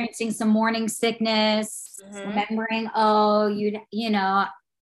 experiencing some morning sickness, remembering, you know,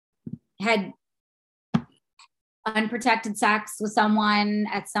 had unprotected sex with someone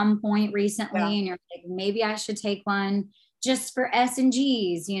at some point recently, and you're like, maybe I should take one just for S and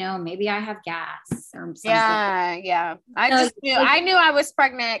G's, you know, maybe I have gas or something. Yeah. I knew I was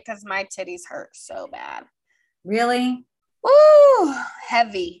pregnant because my titties hurt so bad. Really? Woo!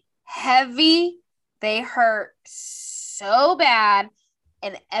 Heavy. They hurt so bad,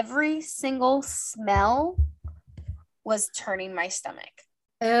 and every single smell was turning my stomach.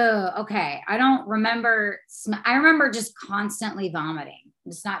 Oh, okay. I don't remember. I remember just constantly vomiting,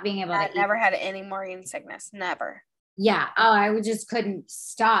 just not being able to eat. Never had any morning sickness. Never. Yeah. Oh, I just couldn't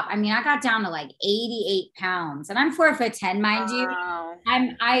stop. I mean, I got down to like 88 pounds, and I'm 4'10", mind you.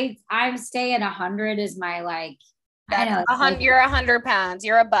 I stay at 100 is my like. I know. You're 100 pounds.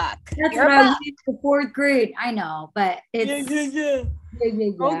 You're a buck. That's what I was in the 4th grade. I know, but it's yeah.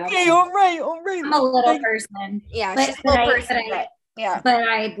 Okay, all right. I'm a little person. Yeah, she's a little person. But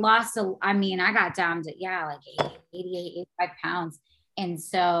I lost I got down to like 88, 85 pounds. And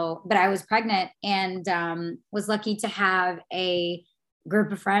so, but I was pregnant and was lucky to have a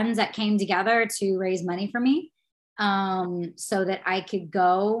group of friends that came together to raise money for me, so that I could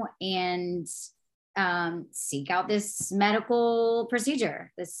go and seek out this medical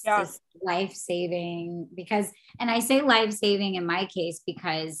procedure, this life-saving, and I say life-saving in my case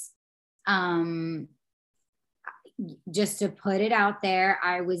because just to put it out there,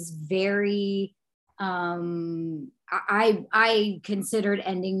 I was very I considered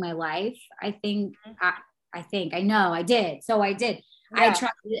ending my life. I did. So I did. Yeah.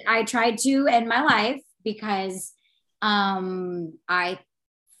 I tried to end my life because I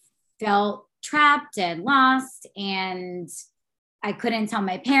felt trapped and lost, and I couldn't tell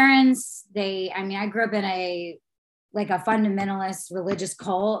my parents. I grew up in a fundamentalist religious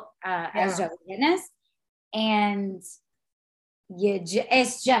cult as a witness, and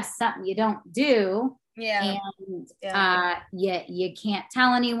it's just something you don't do. Yeah. And you can't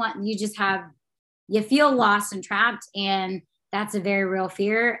tell anyone. You feel lost and trapped, and that's a very real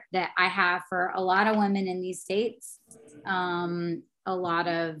fear that I have for a lot of women in these states. A lot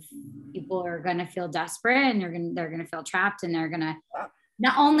of people are going to feel desperate, and they're going to feel trapped, and they're going to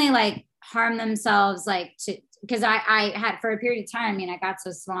not only like harm themselves, because I had for a period of time, I got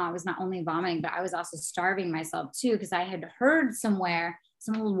so small, I was not only vomiting, but I was also starving myself too. Cause I had heard somewhere,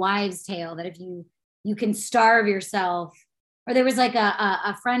 some old wives' tale that if you can starve yourself, or there was like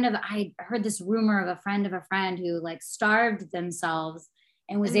a friend I heard this rumor of a friend who like starved themselves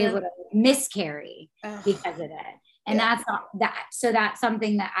and was able to miscarry because of it. And that's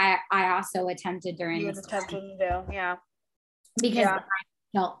something that I also attempted during this time. To do, yeah. Because I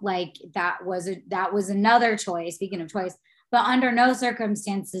felt like that was another choice, speaking of choice, but under no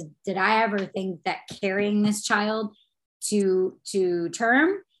circumstances did I ever think that carrying this child to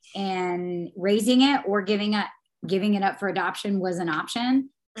term and raising it or giving it up for adoption was an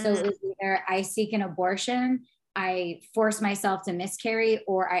option. Mm-hmm. So it was either I seek an abortion, I force myself to miscarry,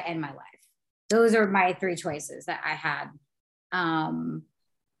 or I end my life. Those are my 3 choices that I had.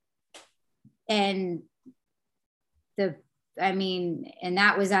 And the I mean, and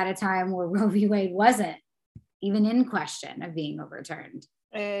that was at a time where Roe v. Wade wasn't even in question of being overturned.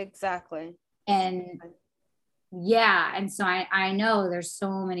 Exactly. And yeah, and so I know there's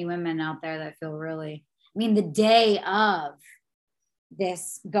so many women out there that feel really, I mean, the day of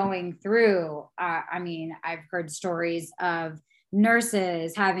this going through, I mean, I've heard stories of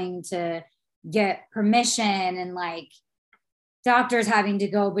nurses having to get permission and like doctors having to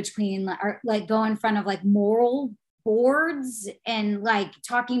go between or like go in front of like moral boards and like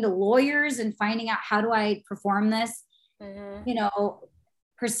talking to lawyers and finding out how do I perform this, you know,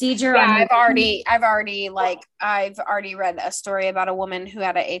 procedure. Yeah, I've already read a story about a woman who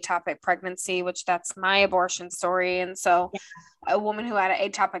had an ectopic pregnancy, which that's my abortion story. And so a woman who had an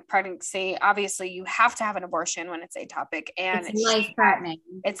ectopic pregnancy, obviously you have to have an abortion when it's ectopic, and it's life-threatening.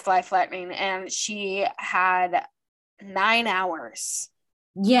 It's life-threatening. And she had 9 hours.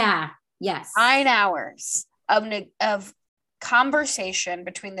 Yeah. Yes. 9 hours of conversation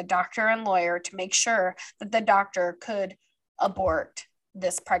between the doctor and lawyer to make sure that the doctor could abort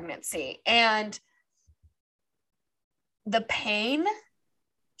this pregnancy. And the pain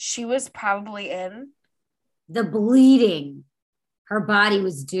she was probably in, the bleeding her body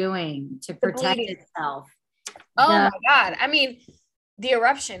was doing to protect itself. Oh my God. I mean, the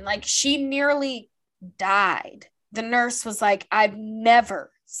eruption, like she nearly died. The nurse was like, I've never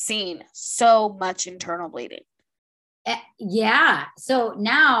seen so much internal bleeding. Yeah. So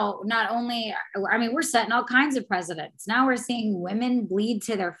now not only, I mean, we're setting all kinds of precedents. Now we're seeing women bleed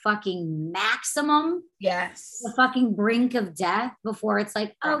to their fucking maximum. Yes. The fucking brink of death before it's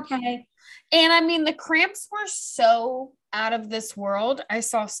like, okay. And I mean, the cramps were so out of this world. I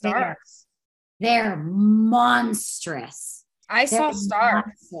saw stars. They're monstrous. I saw stars.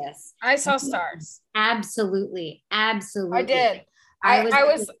 Absolutely. Absolutely. I did. I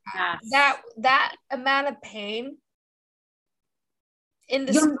was that amount of pain.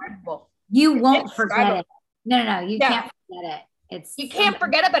 Indescribable. You won't forget it. No. You can't forget it. You can't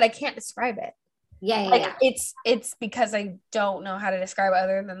forget it, but I can't describe it. Yeah. It's because I don't know how to describe it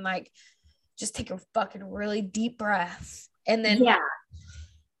other than like just take a fucking really deep breath and then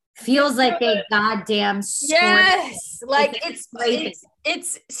feels like a goddamn story. Yes, like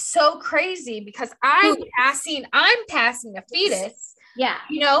it's so crazy because I'm passing a fetus. Yeah,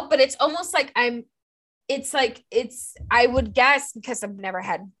 you know, but it's almost like I would guess because I've never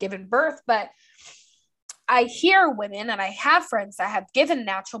had given birth, but I hear women and I have friends that have given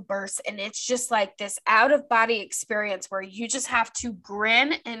natural births, and it's just like this out of body experience where you just have to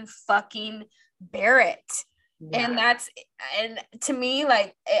grin and fucking bear it. Yeah. And to me,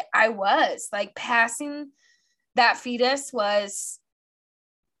 like I was like passing that fetus was,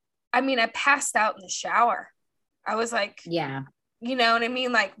 I mean, I passed out in the shower. I was like, yeah, you know what I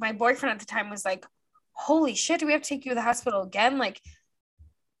mean? Like my boyfriend at the time was like, holy shit, do we have to take you to the hospital again? Like,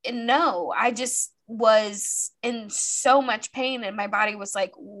 and no, I just was in so much pain and my body was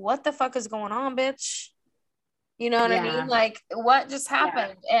like, what the fuck is going on, bitch? You know what I mean? Like what just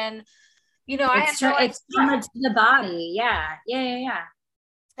happened? And you know, it's too much to the body. Yeah. I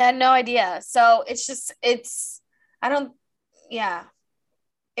had no idea. So it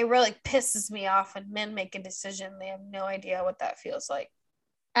really pisses me off when men make a decision. They have no idea what that feels like.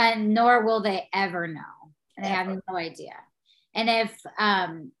 And nor will they ever know. They have no idea. And if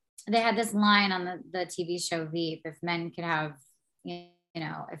they had this line on the TV show Veep, if men could have, you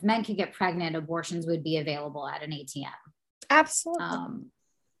know, if men could get pregnant, abortions would be available at an ATM. Absolutely.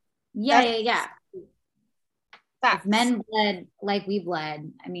 Yeah. If men bled like we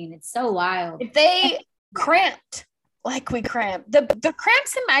bled, I mean, it's so wild. If they cramped like we cramped, the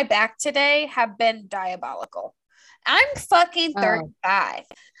cramps in my back today have been diabolical. I'm fucking 35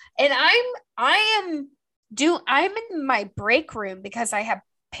 and I'm in my break room because I have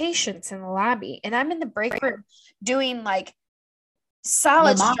patients in the lobby, and I'm in the break room doing like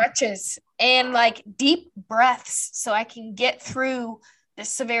solid stretches and like deep breaths so I can get through the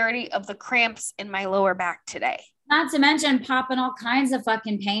severity of the cramps in my lower back today. Not to mention popping all kinds of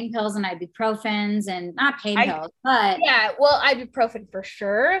fucking pain pills and ibuprofens and not pain pills, but ibuprofen for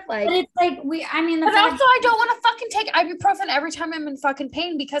sure. Like, but it's like but also I don't want to fucking take ibuprofen every time I'm in fucking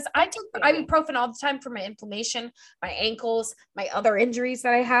pain because I take ibuprofen all the time for my inflammation, my ankles, my other injuries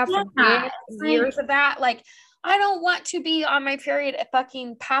that I have from years of that. Like, I don't want to be on my period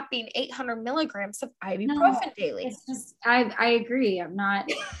fucking popping 800 milligrams of ibuprofen daily. It's just, I agree. I'm not.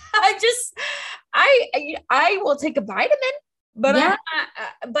 I will take a vitamin, but I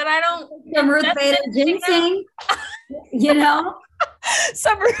don't. Some Ruth Bader ginseng, you know.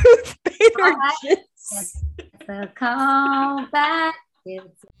 Some Ruth Bader ginseng. The call back.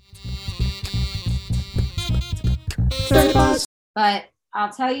 But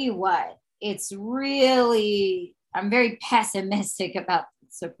I'll tell you what, I'm very pessimistic about the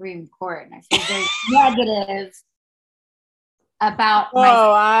Supreme Court, and I feel very negative about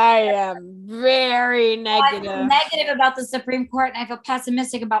I am very negative. I'm negative about the Supreme Court, and I feel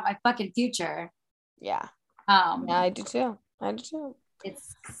pessimistic about my fucking future. Yeah. Yeah, I do too.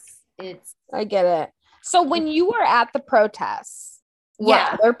 It's I get it. So when you were at the protests, were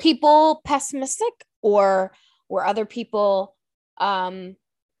other people pessimistic, or were other people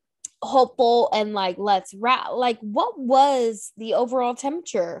hopeful and like what was the overall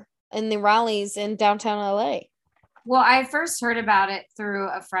temperature in the rallies in downtown LA? Well, I first heard about it through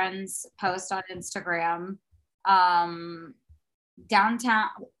a friend's post on Instagram. Downtown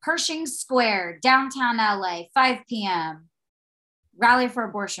Pershing Square, downtown LA, 5 p.m. Rally for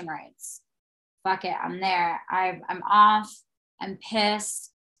abortion rights. Fuck it, I'm there. I'm off. I'm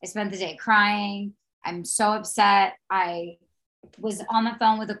pissed. I spent the day crying. I'm so upset. I was on the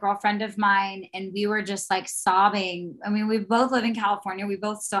phone with a girlfriend of mine, and we were just like sobbing. I mean, we both live in California. We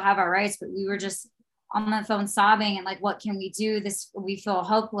both still have our rights, but we were just on the phone sobbing and like, what can we do? We feel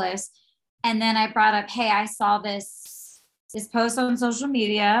hopeless. And then I brought up, hey, I saw this post on social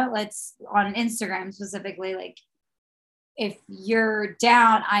media. On Instagram specifically, like, if you're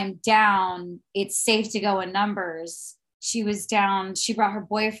down, I'm down. It's safe to go in numbers. She was down. She brought her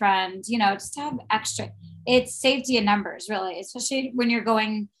boyfriend, just to have extra. It's safety in numbers, really, especially when you're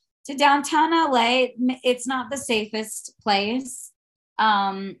going to downtown LA. It's not the safest place,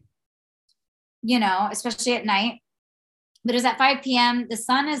 especially at night. But it was at 5 p.m. The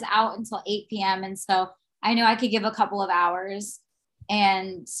sun is out until 8 p.m. And so I knew I could give a couple of hours.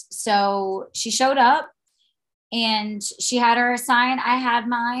 And so she showed up and she had her sign. I had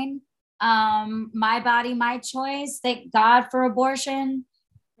mine. My body, my choice. Thank God for abortion.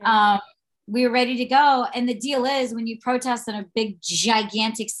 We were ready to go. And the deal is, when you protest in a big,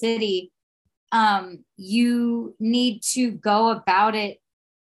 gigantic city, you need to go about it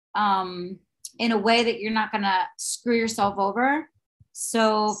in a way that you're not going to screw yourself over.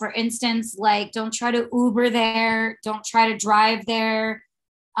 So for instance, like, don't try to Uber there. Don't try to drive there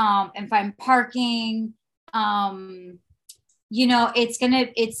and find parking.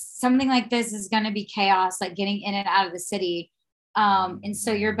 It's something like this is going to be chaos, like getting in and out of the city. And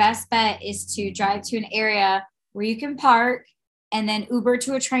so your best bet is to drive to an area where you can park, and then Uber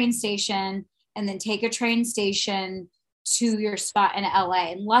to a train station, and then take a train station to your spot in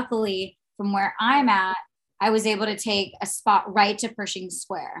LA. And luckily, from where I'm at, I was able to take a spot right to Pershing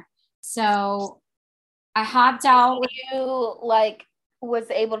Square. So I hopped out. You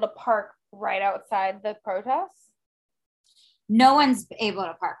was able to park right outside the protest? No one's able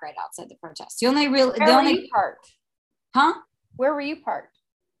to park right outside the protest. Where were you parked? Huh? Where were you parked?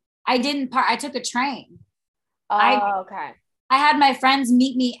 I didn't park. I took a train. Okay. I had my friends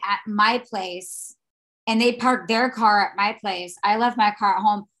meet me at my place, and they parked their car at my place. I left my car at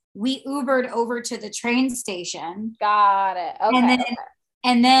home. We Ubered over to the train station. Got it. Okay.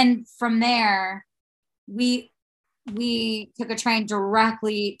 And then from there, we took a train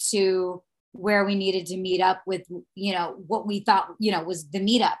directly to where we needed to meet up with, what we thought, was the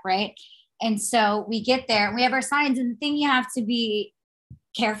meetup, right? And so we get there and we have our signs. And the thing you have to be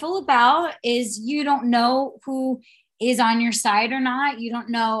careful about is you don't know who is on your side or not. You don't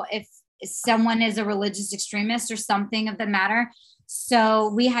know if someone is a religious extremist or something of the matter. So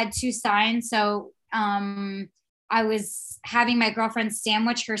we had 2 signs. So I was having my girlfriend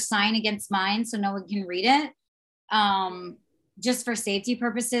sandwich her sign against mine so no one can read it. Just for safety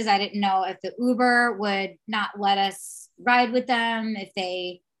purposes. I didn't know if the Uber would not let us ride with them, if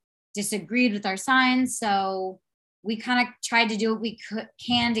they disagreed with our signs. So we kind of tried to do what we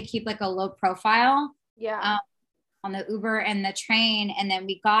can to keep like a low profile on the Uber and the train. And then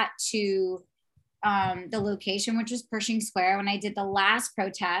we got to the location, which was Pershing Square, when I did the last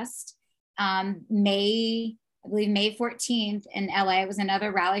protest, May 14th in LA. It was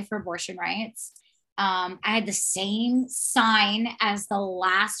another rally for abortion rights. I had the same sign as the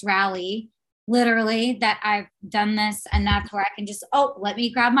last rally, literally, that I've done this enough where I can just, let me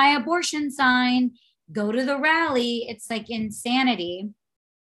grab my abortion sign, go to the rally. It's like insanity.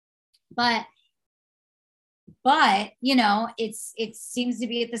 But it seems to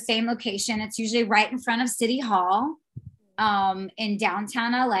be at the same location. It's usually right in front of City Hall in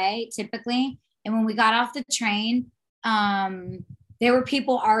downtown LA, typically. And when we got off the train, there were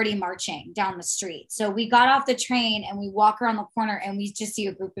people already marching down the street. So we got off the train and we walk around the corner and we just see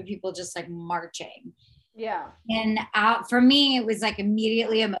a group of people just like marching. Yeah. And for me, it was like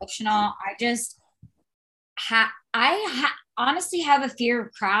immediately emotional. I just honestly have a fear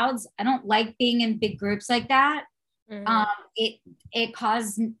of crowds. I don't like being in big groups like that. It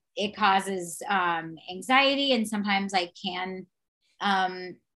causes anxiety, and sometimes I can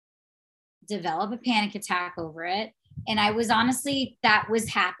develop a panic attack over it. And I was honestly, that was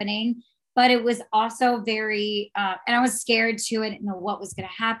happening, but it was also very, and I was scared too. I didn't know what was going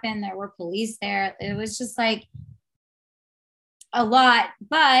to happen. There were police there. It was just like a lot,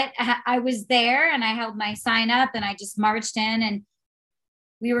 but I was there and I held my sign up and I just marched in, and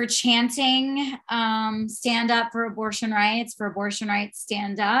we were chanting, stand up for abortion rights,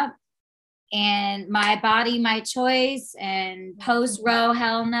 stand up, and my body, my choice, and post Roe,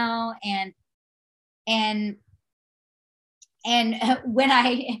 hell no. And when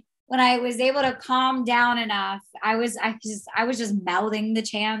I was able to calm down enough, I was just mouthing the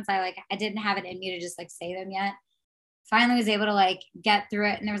chants. I didn't have it in me to just like say them yet. Finally was able to like get through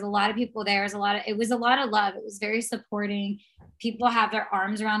it. And there was a lot of people there. It was a lot of love. It was very supporting. People have their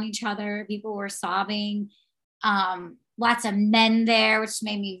arms around each other. People were sobbing. Lots of men there, which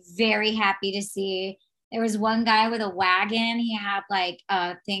made me very happy to see. There was one guy with a wagon. He had like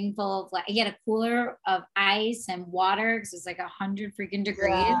a thing full of he had a cooler of ice and water because it's like 100 freaking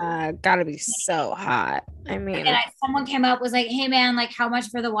degrees. Yeah, gotta be so hot. I mean, and someone came up, was like, "Hey man, like how much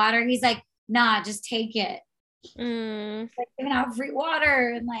for the water?" He's like, "Nah, just take it." Like giving out free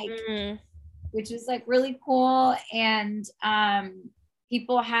water and like, which was like really cool. And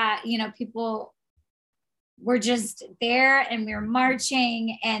people were just there, and we were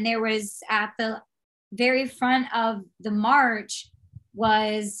marching, and there was at the very front of the march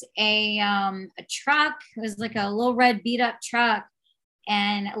was a truck. It was like a little red beat up truck,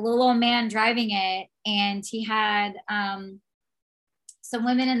 and a little old man driving it, and he had some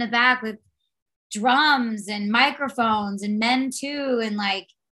women in the back with drums and microphones, and men too, and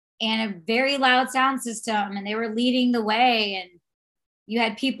a very loud sound system, and they were leading the way, and you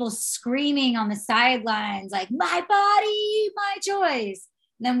had people screaming on the sidelines like, "My body, my choice."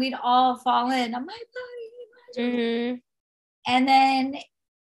 And then we'd all fall in, "My body, my choice." And then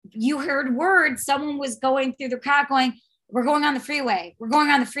you heard words. Someone was going through the crowd going, "We're going on the freeway. We're going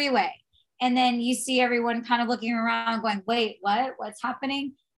on the freeway." And then you see everyone kind of looking around going, "Wait, what? What's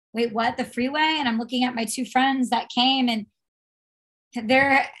happening? Wait, what? The freeway?" And I'm looking at my two friends that came, and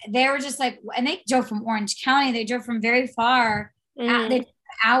they were just like, and they drove from Orange County. They drove from very far. They took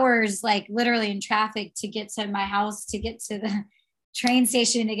hours, like literally in traffic to get to my house, to get to the train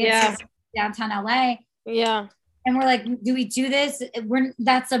station, to get to downtown LA. Yeah. And we're like, "Do we do this?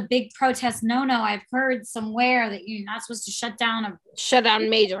 That's a big protest. No. I've heard somewhere that you're not supposed to shut down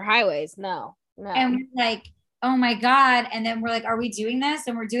major highways. No. And we're like, oh my God. And then we're like, are we doing this?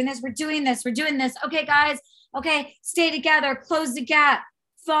 And we're doing this. Okay, guys. Okay. Stay together. Close the gap.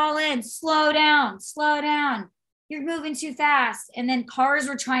 Fall in. Slow down. You're moving too fast. And then cars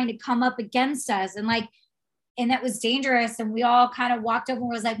were trying to come up against us. And that was dangerous. And we all kind of walked over and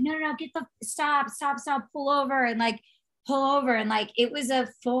was like, no, get the stop, pull over. And it was a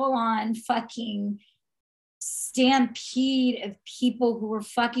full on fucking stampede of people who were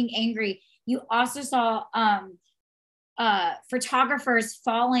fucking angry. You also saw photographers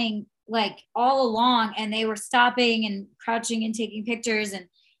falling like all along, and they were stopping and crouching and taking pictures. And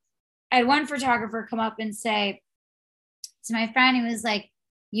I had one photographer come up and say to my friend, he was like,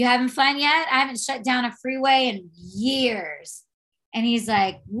 "You having fun yet? I haven't shut down a freeway in years." And he's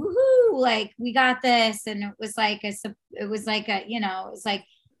like, "Woohoo, like we got this." And it was like everyone's like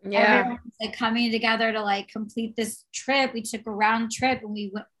coming together to like complete this trip. We took a round trip, and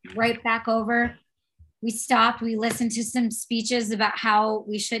we went right back over. We stopped, we listened to some speeches about how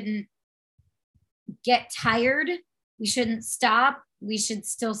we shouldn't get tired. We shouldn't stop. We should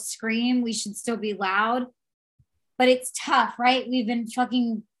still scream. We should still be loud. But it's tough, right? We've been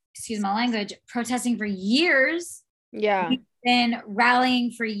fucking, excuse my language, protesting for years. Yeah. We've been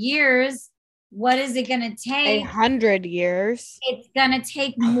rallying for years. What is it going to take? 100 years. It's going to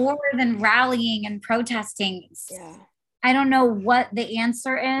take more than rallying and protesting. Yeah. I don't know what the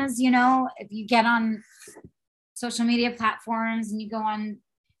answer is. If you get on social media platforms and you go on,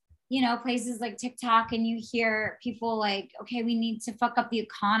 places like TikTok, and you hear people like, okay, we need to fuck up the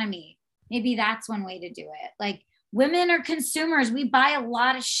economy. Maybe that's one way to do it. Like, women are consumers. We buy a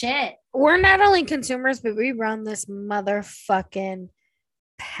lot of shit. We're not only consumers, but we run this motherfucking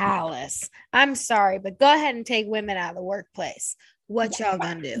palace. I'm sorry, but go ahead and take women out of the workplace. What y'all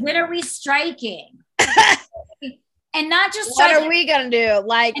gonna do? When are we striking? And not just what are we gonna do?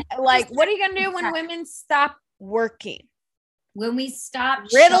 Like what are you gonna do when women stop working? When we stop,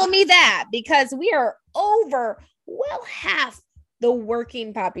 riddle me that, because we are over half the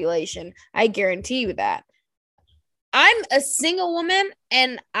working population. I guarantee you that. I'm a single woman,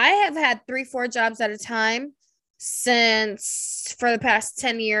 and I have had 3-4 jobs at a time. since for the past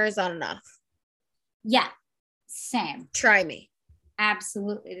 10 years on and off. Yeah. Same. Try me.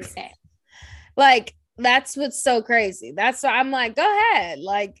 Absolutely the same. Like, that's what's so crazy. That's why I'm like, go ahead.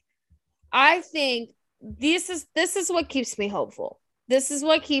 Like, I think this is what keeps me hopeful. This is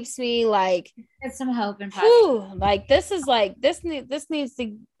what keeps me like, get some hope and positive. Like, this is like, this needs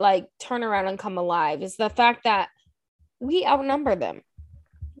to like turn around and come alive. Is the fact that we outnumber them.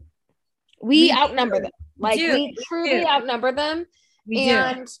 We outnumber them. Like, we truly outnumber them.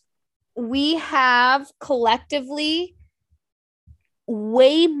 And we have collectively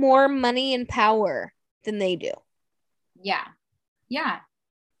way more money and power than they do. Yeah.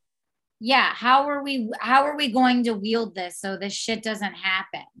 How are we going to wield this so this shit doesn't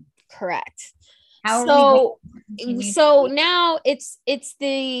happen? Correct. So now it's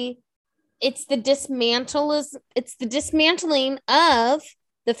the dismantling of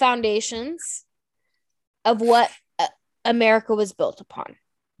the foundations of what America was built upon.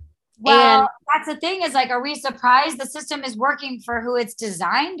 Well, and that's the thing is, like, are we surprised the system is working for who it's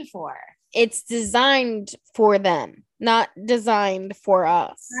designed for? It's designed for them, not designed for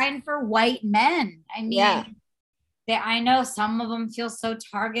us. Designed for white men. I mean, I know some of them feel so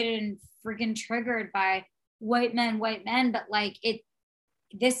targeted and freaking triggered by white men, but like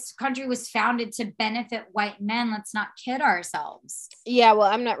this country was founded to benefit white men. Let's not kid ourselves. Yeah, well,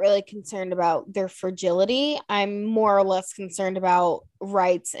 I'm not really concerned about their fragility. I'm more or less concerned about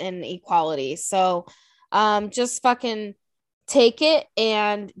rights and equality. So just fucking take it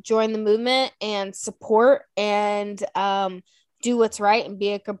and join the movement and support and do what's right and be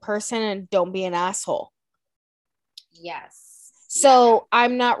a good person and don't be an asshole. Yes. So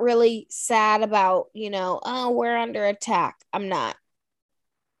I'm not really sad about, we're under attack. I'm not.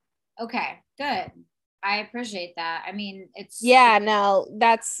 Okay, good. I appreciate that. I mean, that's don't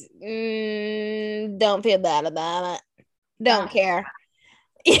feel bad about it. Don't care.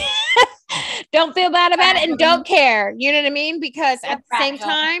 Don't feel bad about it and don't care. You know what I mean? Because at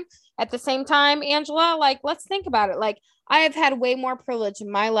the same time, Angela, like, let's think about it. Like, I have had way more privilege in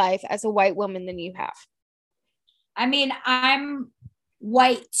my life as a white woman than you have. I mean, I'm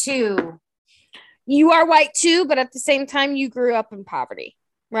white too. You are white too, but at the same time, you grew up in poverty.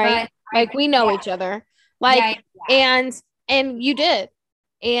 Right. Like, we know each other. Like, and you did.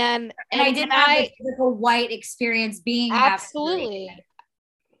 And I didn't have the typical white experience being absolutely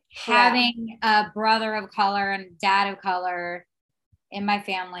having a brother of color and dad of color in my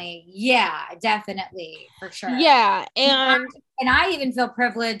family. Yeah, definitely, for sure. Yeah. And I even feel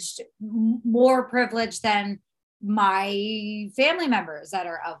privileged, more privileged than my family members that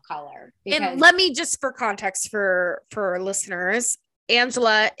are of color. And let me just, for context for listeners,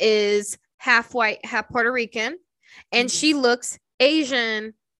 Angela is half white, half Puerto Rican, and she looks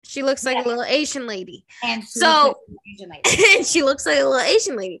Asian. She looks like a little Asian lady. And she looks like a little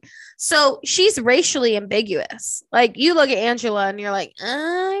Asian lady. So she's racially ambiguous. Like, you look at Angela and you're like,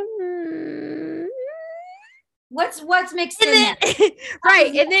 what's mixed in there?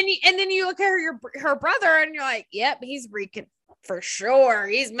 Right. And then you look at her brother and you're like, yep, he's Rican. For sure.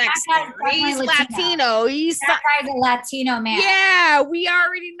 He's Mexican. He's Latino. That guy's a Latino man. Yeah, we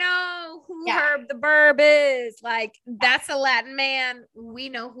already know who Herb the Burb is. Like, that's a Latin man. We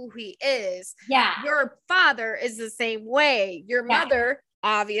know who he is. Yeah. Your father is the same way. Your mother,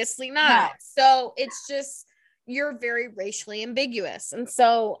 obviously not. So it's just, you're very racially ambiguous. And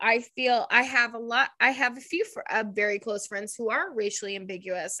so I feel I have a few very close friends who are racially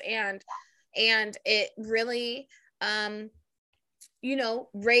ambiguous, and it really,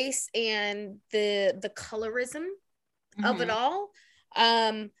 race and the colorism of it all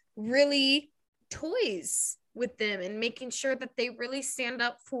really toys with them and making sure that they really stand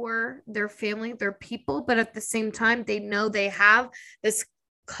up for their family, their people, but at the same time they know they have this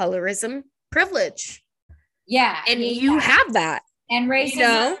colorism privilege. Yeah. And you have that. And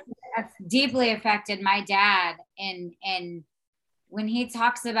racism has deeply affected my dad, and when he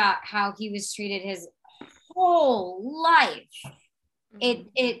talks about how he was treated his whole life,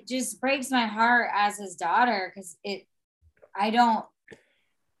 it just breaks my heart as his daughter, because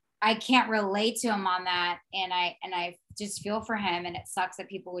I can't relate to him on that, and I just feel for him, and it sucks that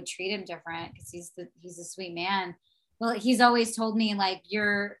people would treat him different, because he's a sweet man. Well, he's always told me, like,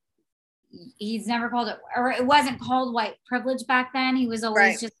 he's never called it, or it wasn't called white privilege back then. He was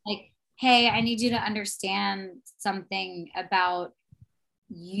always just like, hey, I need you to understand something about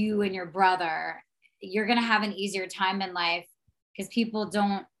you and your brother. You're gonna have an easier time in life, because people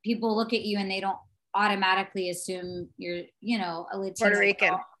look at you and they don't automatically assume you're, a Latino Puerto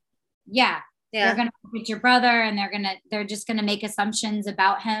Rican. Yeah. They're gonna look at your brother and they're just gonna make assumptions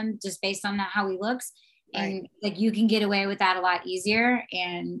about him just based on how he looks. and like you can get away with that a lot easier,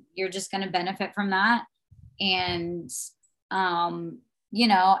 and you're just going to benefit from that. And you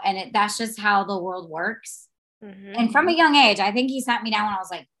know, and that's just how the world works. And from a young age, I think he sat me down when I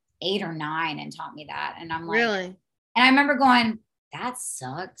was like 8 or 9 and taught me that. And I'm like, really? And I remember going, that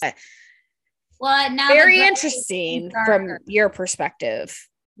sucks. Well, now very interesting from your perspective.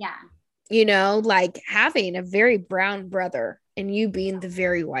 Yeah. You know, like having a very brown brother and you being the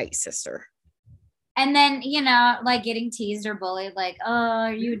very white sister. And then, you know, like getting teased or bullied, like, oh,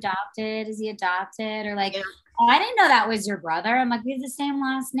 are you adopted? Is he adopted? Or like, oh, I didn't know that was your brother. I'm like, we have the same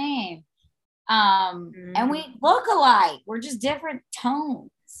last name. And we look alike. We're just different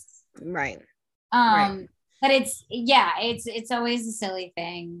tones. Right. But it's always a silly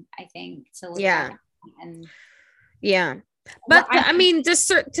thing, I think, to look at. And but I mean, just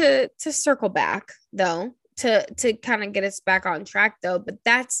to circle back though, to kind of get us back on track though, but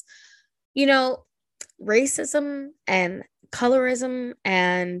that's, you know, racism and colorism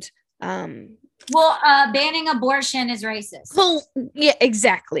and banning abortion is racist. Yeah,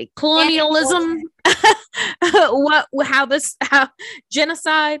 exactly. Colonialism. how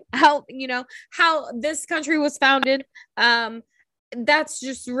genocide, how, you know, how this country was founded. That's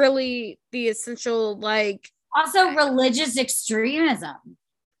just really the essential, like, also religious extremism.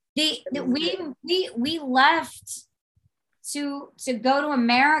 We left to go to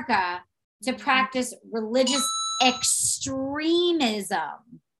America to practice religious extremism.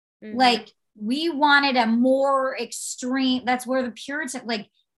 Like we wanted a more extreme, that's where the Puritan, like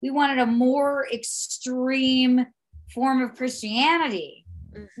we wanted a more extreme form of Christianity,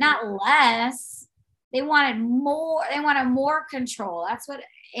 not less. They wanted more control. That's what,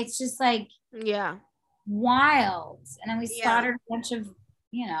 it's just like, wild. And then we slaughtered a bunch of,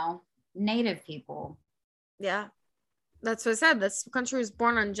 you know, native people. Yeah. That's what I said. This country was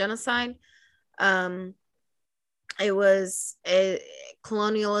born on genocide. It was a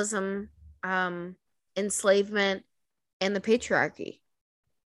colonialism, enslavement, and the patriarchy.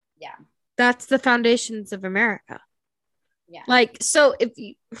 Yeah. That's the foundations of America. Yeah. Like, so if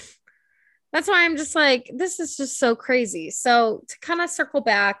you, that's why I'm just like, this is just so crazy. So to kind of circle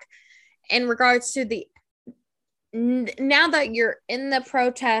back in regards to the, now that you're in the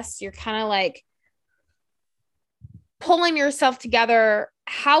protests, you're kind of like pulling yourself together.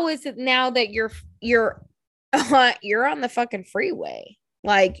 How is it now that you're on the fucking freeway?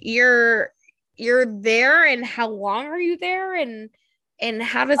 Like you're there, and how long are you there? And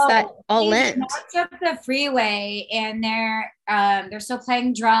how does that all end? Marched up the freeway, and they're still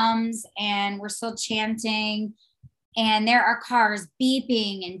playing drums, and we're still chanting, and there are cars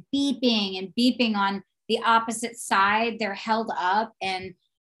beeping and beeping and beeping on the opposite side. They're held up, and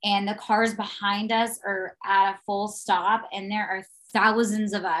the cars behind us are at a full stop, and there are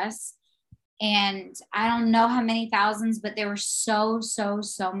thousands of us. And I don't know how many thousands, but there were so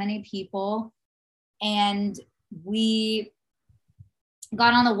many people. And we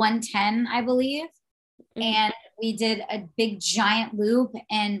got on the 110, I believe. And we did a big giant loop.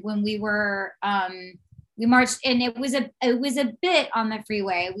 And when we were, we marched, and it was a bit on the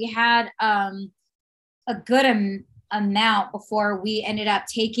freeway. We had a good amount before we ended up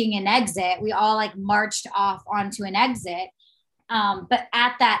taking an exit. We all like marched off onto an exit. But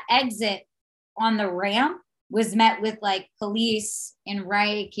at that exit on the ramp was met with like police in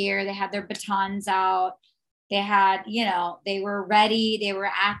riot gear. They had their batons out. They had, you know, they were ready. They were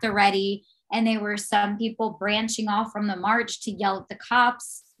at the ready. And there were some people branching off from the march to yell at the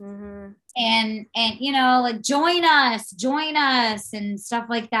cops. And you know, like join us and stuff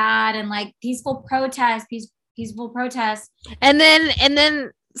like that. And like peaceful protest. And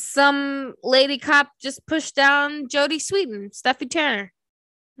then some lady cop just pushed down Jodie Sweetin, Steffi Turner.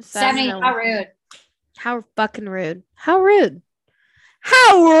 70, how rude. How fucking rude. How rude.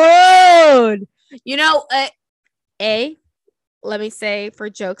 You know, let me say, for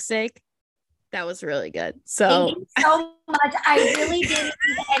joke's sake, that was really good. So thank you so much. I really didn't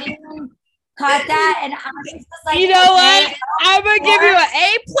think anyone caught that. And I was just like, you know what? I'm going to give you an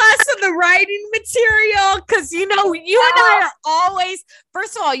A+ on the writing material. Cause you know, you and I are always,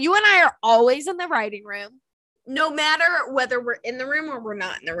 first of all, you and I are always in the writing room. No matter whether we're in the room or we're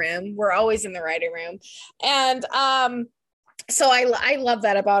not in the room, we're always in the writing room. And so I love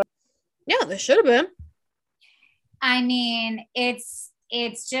that about it. Yeah, there should have been. I mean, it's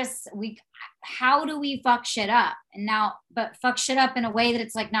just how do we fuck shit up? And now, but fuck shit up in a way that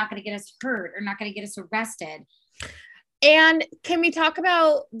it's like not going to get us hurt or not going to get us arrested. And can we talk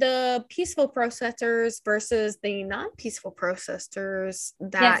about the peaceful protesters versus the non-peaceful protesters?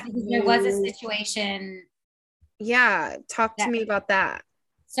 Yes, because there was a situation. Yeah, talk to me about that.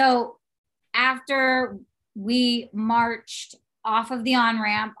 So after we marched off of the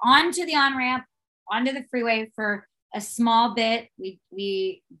on-ramp, onto the freeway for a small bit,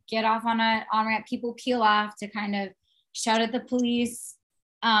 we get off on an on-ramp, people peel off to kind of shout at the police.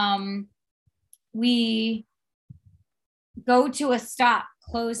 We go to a stop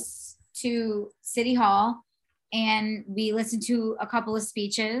close to City Hall, and we listen to a couple of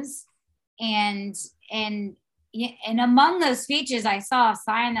speeches, and among those speeches I saw a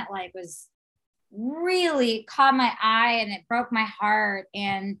sign that like was really caught my eye and it broke my heart.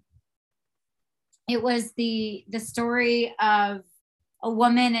 And it was the story of a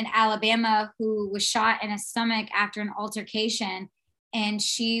woman in Alabama who was shot in the stomach after an altercation, and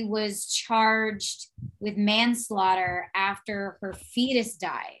she was charged with manslaughter after her fetus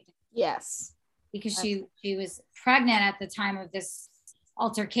died. Yes. Because she was pregnant at the time of this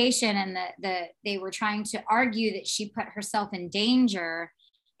altercation, and they were trying to argue that she put herself in danger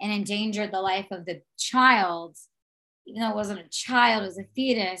and endangered the life of the child. Even though it wasn't a child, it was a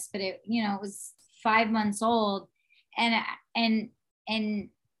fetus, but it was 5 months old, and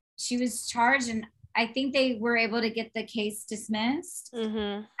she was charged, and I think they were able to get the case dismissed.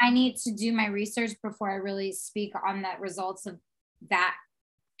 Mm-hmm. I need to do my research before I really speak on the results of that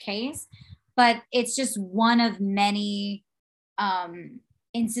case, but it's just one of many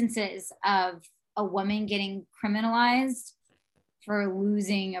instances of a woman getting criminalized for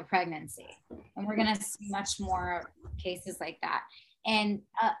losing a pregnancy. And we're going to see much more cases like that. And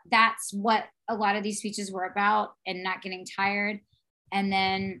that's what a lot of these speeches were about, and not getting tired. And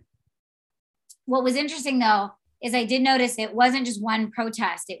then what was interesting though, is I did notice it wasn't just one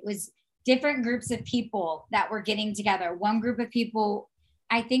protest. It was different groups of people that were getting together. One group of people,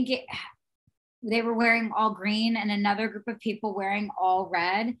 I think they were wearing all green, and another group of people wearing all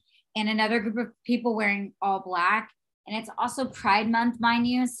red, and another group of people wearing all black. And it's also Pride Month, mind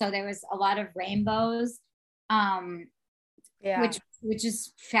you. So there was a lot of rainbows, which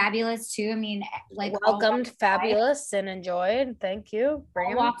is fabulous too. I mean, like welcomed, fabulous, and enjoyed. Thank you.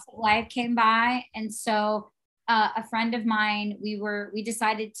 All walks of life came by. And so a friend of mine, we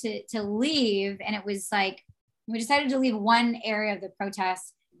decided to leave, and it was like, we decided to leave one area of the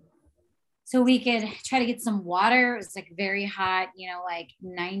protest so we could try to get some water. It was like very hot, like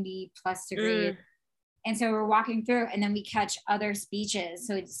 90 plus degrees. And so we're walking through, and then we catch other speeches.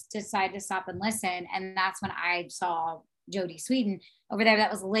 So we just decided to stop and listen. And that's when I saw Jodie Sweetin over there.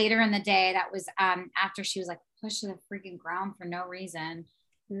 That was later in the day. That was after she was like pushed to the freaking ground for no reason.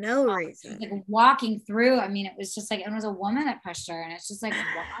 No reason. Like walking through. I mean, it was just like, it was a woman that pushed her, and it's just like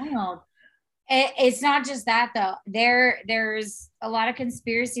wild. It's not just that though. There's a lot of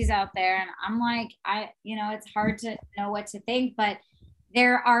conspiracies out there, and I'm like, it's hard to know what to think, but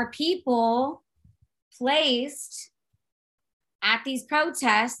there are people placed at these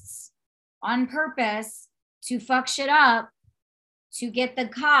protests on purpose to fuck shit up, to get the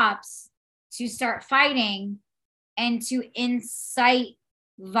cops to start fighting, and to incite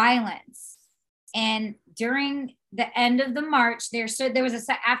violence. And during the end of the march, there was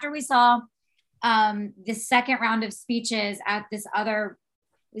after we saw the second round of speeches at this other,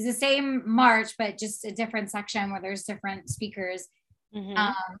 it was the same march, but just a different section where there's different speakers.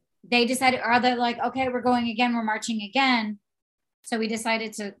 Mm-hmm. They decided, or they're like, okay, we're going again, we're marching again. So we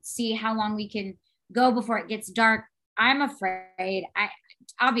decided to see how long we can go before it gets dark. I'm afraid.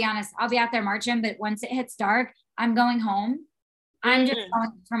 I'll be honest, I'll be out there marching, but once it hits dark, I'm going home. I'm just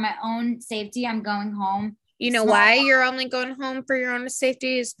going for my own safety. I'm going home. You know why you're only going home for your own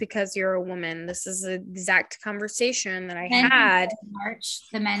safety is because you're a woman. This is the exact conversation that I had. March,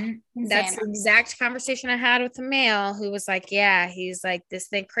 the men. That's the exact conversation I had with a male who was like, yeah, he's like, this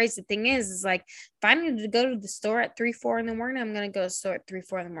thing, crazy thing is like, if I need to go to the store at 3-4 in the morning, I'm going to go to the store at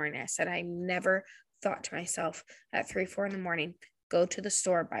 3-4 in the morning. I said, I never thought to myself at 3-4 in the morning, go to the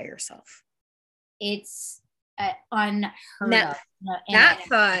store by yourself. It's unheard of. That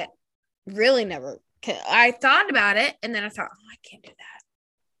thought really never. I thought about it, and then I thought, I can't do that.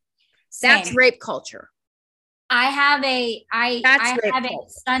 Same. That's rape culture. I have a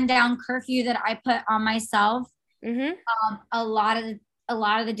sundown curfew that I put on myself. Mm-hmm. A lot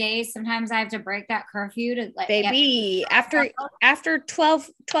of the days, sometimes I have to break that curfew to like. Baby, after 12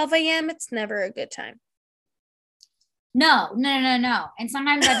 a.m., it's never a good time. No. And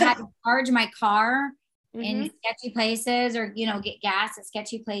sometimes I've had to charge my car in sketchy places, or get gas at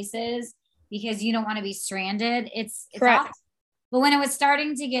sketchy places, because you don't want to be stranded. It's awesome. But when it was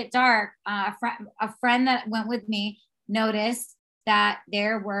starting to get dark, a friend that went with me noticed that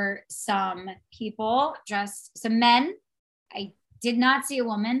there were some people some men. I did not see a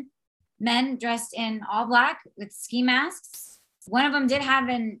woman. Men dressed in all black with ski masks. One of them did have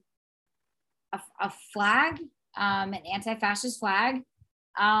a flag, an anti-fascist flag.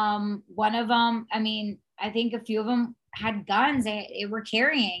 One of them, I mean, I think a few of them had guns they were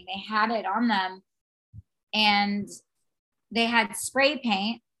carrying. They had it on them, and they had spray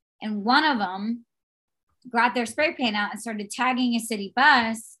paint. And one of them got their spray paint out and started tagging a city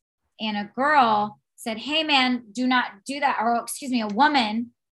bus. And a girl said, "Hey man, do not do that." Or excuse me, a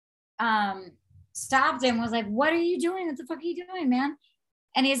woman stopped him, was like, "What are you doing? What the fuck are you doing, man?"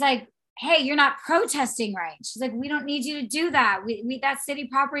 And he's like, "Hey, you're not protesting right." She's like, "We don't need you to do that. We that's city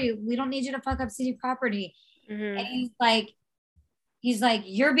property. We don't need you to fuck up city property." Mm-hmm. And he's like,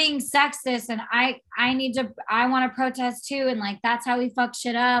 "You're being sexist, and I want to protest too." And like, that's how we fuck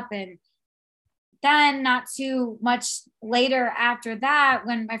shit up. And then not too much later after that,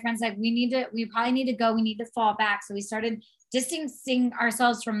 when my friend's like, we probably need to go. We need to fall back. So we started distancing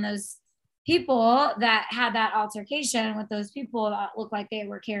ourselves from those people that had that altercation with those people that looked like they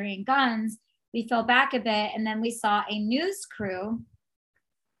were carrying guns. We fell back a bit, and then we saw a news crew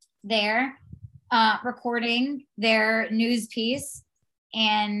there recording their news piece,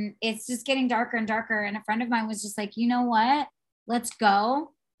 and it's just getting darker and darker. And a friend of mine was just like, "You know what? Let's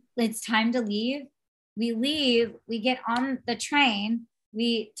go. It's time to leave." We leave, we get on the train,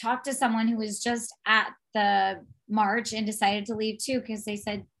 we talked to someone who was just at the march and decided to leave too, because they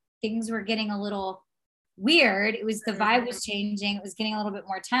said things were getting a little weird. It was, the vibe was changing, it was getting a little bit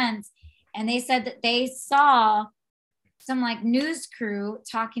more tense. And they said that they saw some like news crew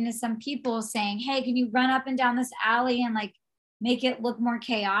talking to some people saying, "Hey, can you run up and down this alley and like make it look more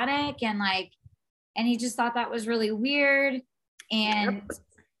chaotic?" And like, and he just thought that was really weird. And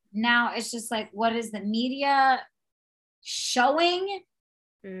now it's just like, what is the media showing?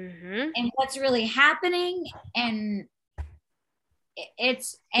 Mm-hmm. And what's really happening? And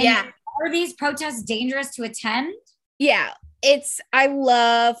are these protests dangerous to attend? Yeah, I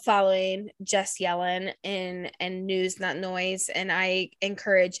love following Jess Yellen and News Not Noise, and I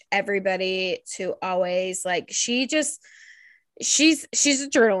encourage everybody to always like, she's a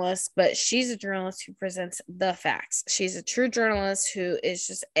journalist, but she's a journalist who presents the facts. She's a true journalist who is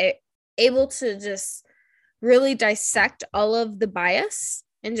just able to just really dissect all of the bias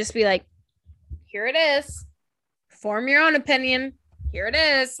and just be like, here it is, form your own opinion, here it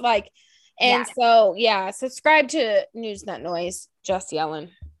is, like. And so subscribe to News Not Noise, Jess Yellen,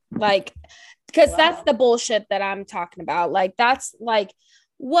 like, because that's the bullshit that I'm talking about. Like, that's like,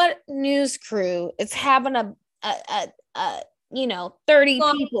 what news crew is having a 30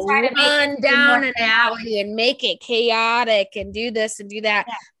 people run down an alley and make it chaotic and do this and do that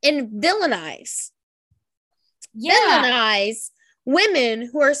and villainize women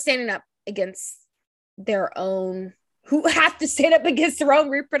who are standing up against their own, who have to stand up against their own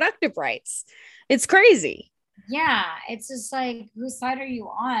reproductive rights. It's crazy. Yeah, it's just like, whose side are you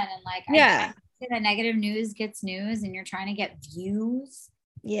on? And like, I say that negative news gets news, and you're trying to get views.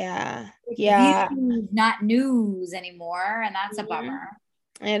 Views, not news anymore, and that's a bummer.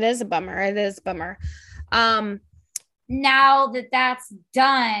 It is a bummer. Now that that's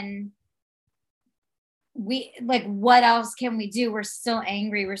done, we like, what else can we do? We're still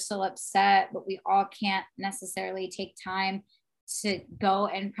angry, we're still upset, but we all can't necessarily take time to go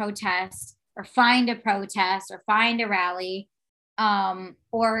and protest or find a protest or find a rally,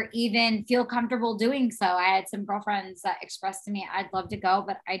 or even feel comfortable doing so. I had some girlfriends that expressed to me, "I'd love to go,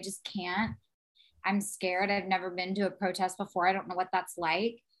 but I just can't. I'm scared. I've never been to a protest before. I don't know what that's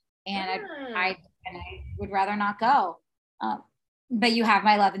like. And I would rather not go. But you have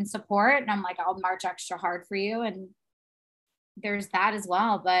my love and support." And I'm like, "I'll march extra hard for you." And there's that as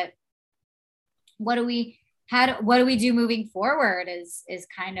well. But what do we do moving forward is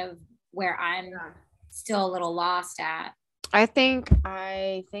kind of where I'm still a little lost at. I think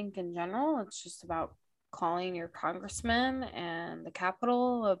in general, it's just about calling your congressman and the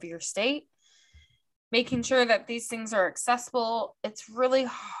capital of your state, making sure that these things are accessible. It's really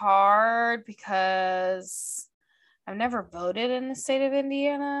hard because I've never voted in the state of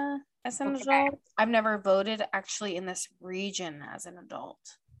Indiana as an adult. I've never voted actually in this region as an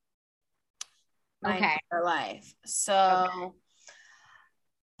adult. My entire life. So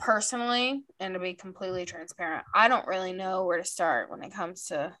personally, and to be completely transparent, I don't really know where to start when it comes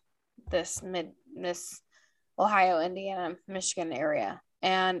to this Ohio, Indiana, Michigan area.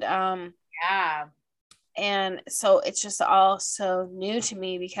 And and so it's just all so new to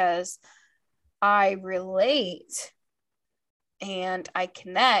me because I relate and I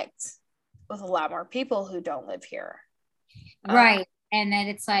connect with a lot more people who don't live here. Right. And then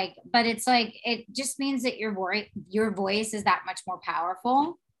it's like, but it's like, it just means that your voice is that much more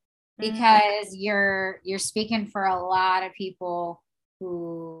powerful because you're speaking for a lot of people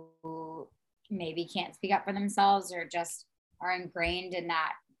who maybe can't speak up for themselves or just are ingrained in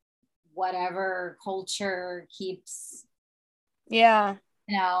that whatever culture keeps, Yeah.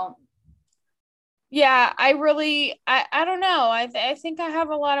 you know. Yeah, I don't know. I think I have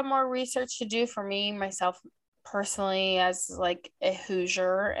a lot of more research to do for me, myself personally, as like a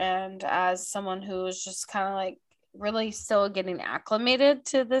Hoosier and as someone who is just kind of like really still getting acclimated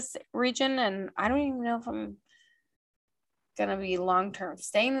to this region. And I don't even know if I'm gonna be long-term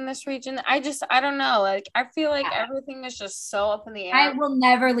staying in this region. I don't know. Like, I feel like everything is just so up in the air. I will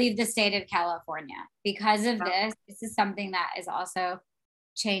never leave the state of California because of this. This is something that is also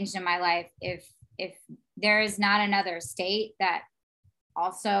changed in my life. If there is not another state that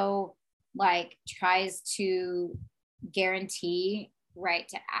also like tries to guarantee right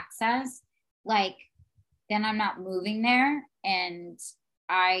to access, like, then I'm not moving there. And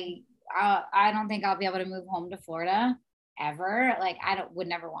I don't think I'll be able to move home to Florida ever. Like, would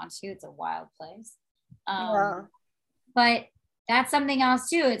never want to. It's a wild place. But that's something else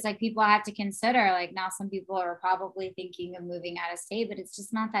too. It's like people have to consider, like, now some people are probably thinking of moving out of state, but it's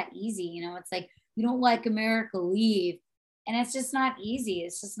just not that easy. You know, it's like, you don't like America, leave. And it's just not easy.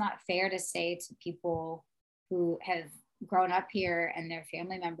 It's just not fair to say to people who have grown up here and their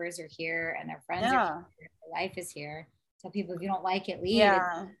family members are here and their friends are here, their life is here. Tell people, if you don't like it, leave.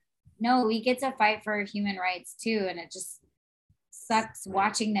 Yeah. No, we get to fight for human rights too. And it just sucks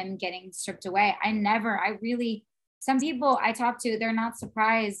watching them getting stripped away. Some people I talk to, they're not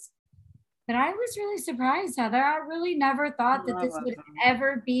surprised. But I was really surprised, Heather. I really never thought that this would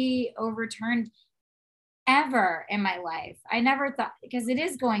ever be overturned ever in my life. I never thought, because it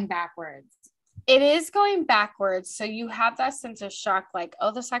is going backwards. It is going backwards. So you have that sense of shock, like,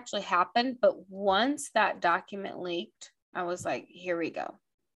 oh, this actually happened. But once that document leaked, I was like, here we go.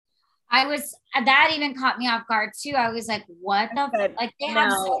 That even caught me off guard too. I was like, what the fuck? Like, they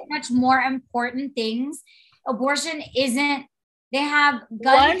have so much more important things. Abortion isn't. They have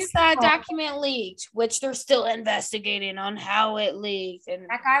gun once that document leaked, which they're still investigating on how it leaked. And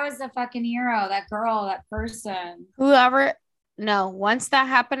that guy was the fucking hero, that girl, that person. Once that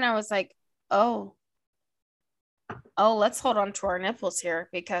happened, I was like, oh, let's hold on to our nipples here,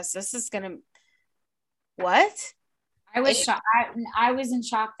 because this is gonna, what? I was shocked. I was in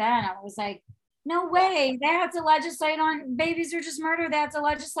shock then. I was like, no way. They have to legislate on babies are just murder. They have to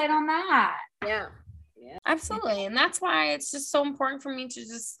legislate on that. Yeah. Absolutely. And that's why it's just so important for me to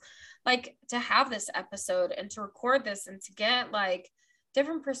just like to have this episode and to record this and to get like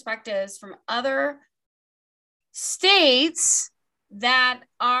different perspectives from other states that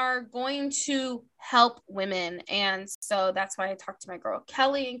are going to help women. And so that's why I talked to my girl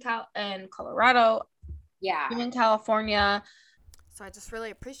Kelly in Colorado. Yeah. In California. So I just really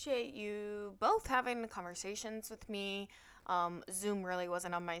appreciate you both having conversations with me. Zoom really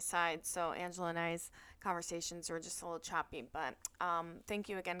wasn't on my side, so Angela and I's conversations were just a little choppy, but thank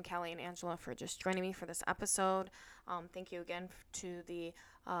you again, Kelly and Angela, for just joining me for this episode. Thank you again to the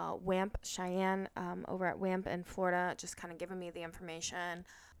WAMP Cheyenne over at WAMP in Florida, just kind of giving me the information.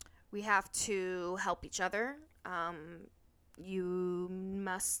 We have to help each other. You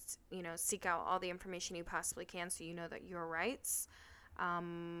must, seek out all the information you possibly can so you know that your rights,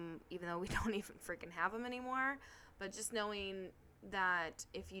 even though we don't even freaking have them anymore. But just knowing that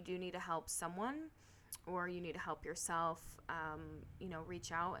if you do need to help someone or you need to help yourself,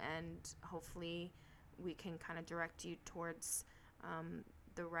 reach out, and hopefully we can kind of direct you towards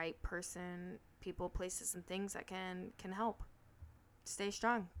the right person, people, places, and things that can help. Stay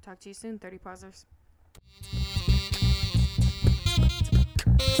strong. Talk to you soon, 30 Pausers.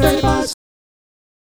 30 Paws.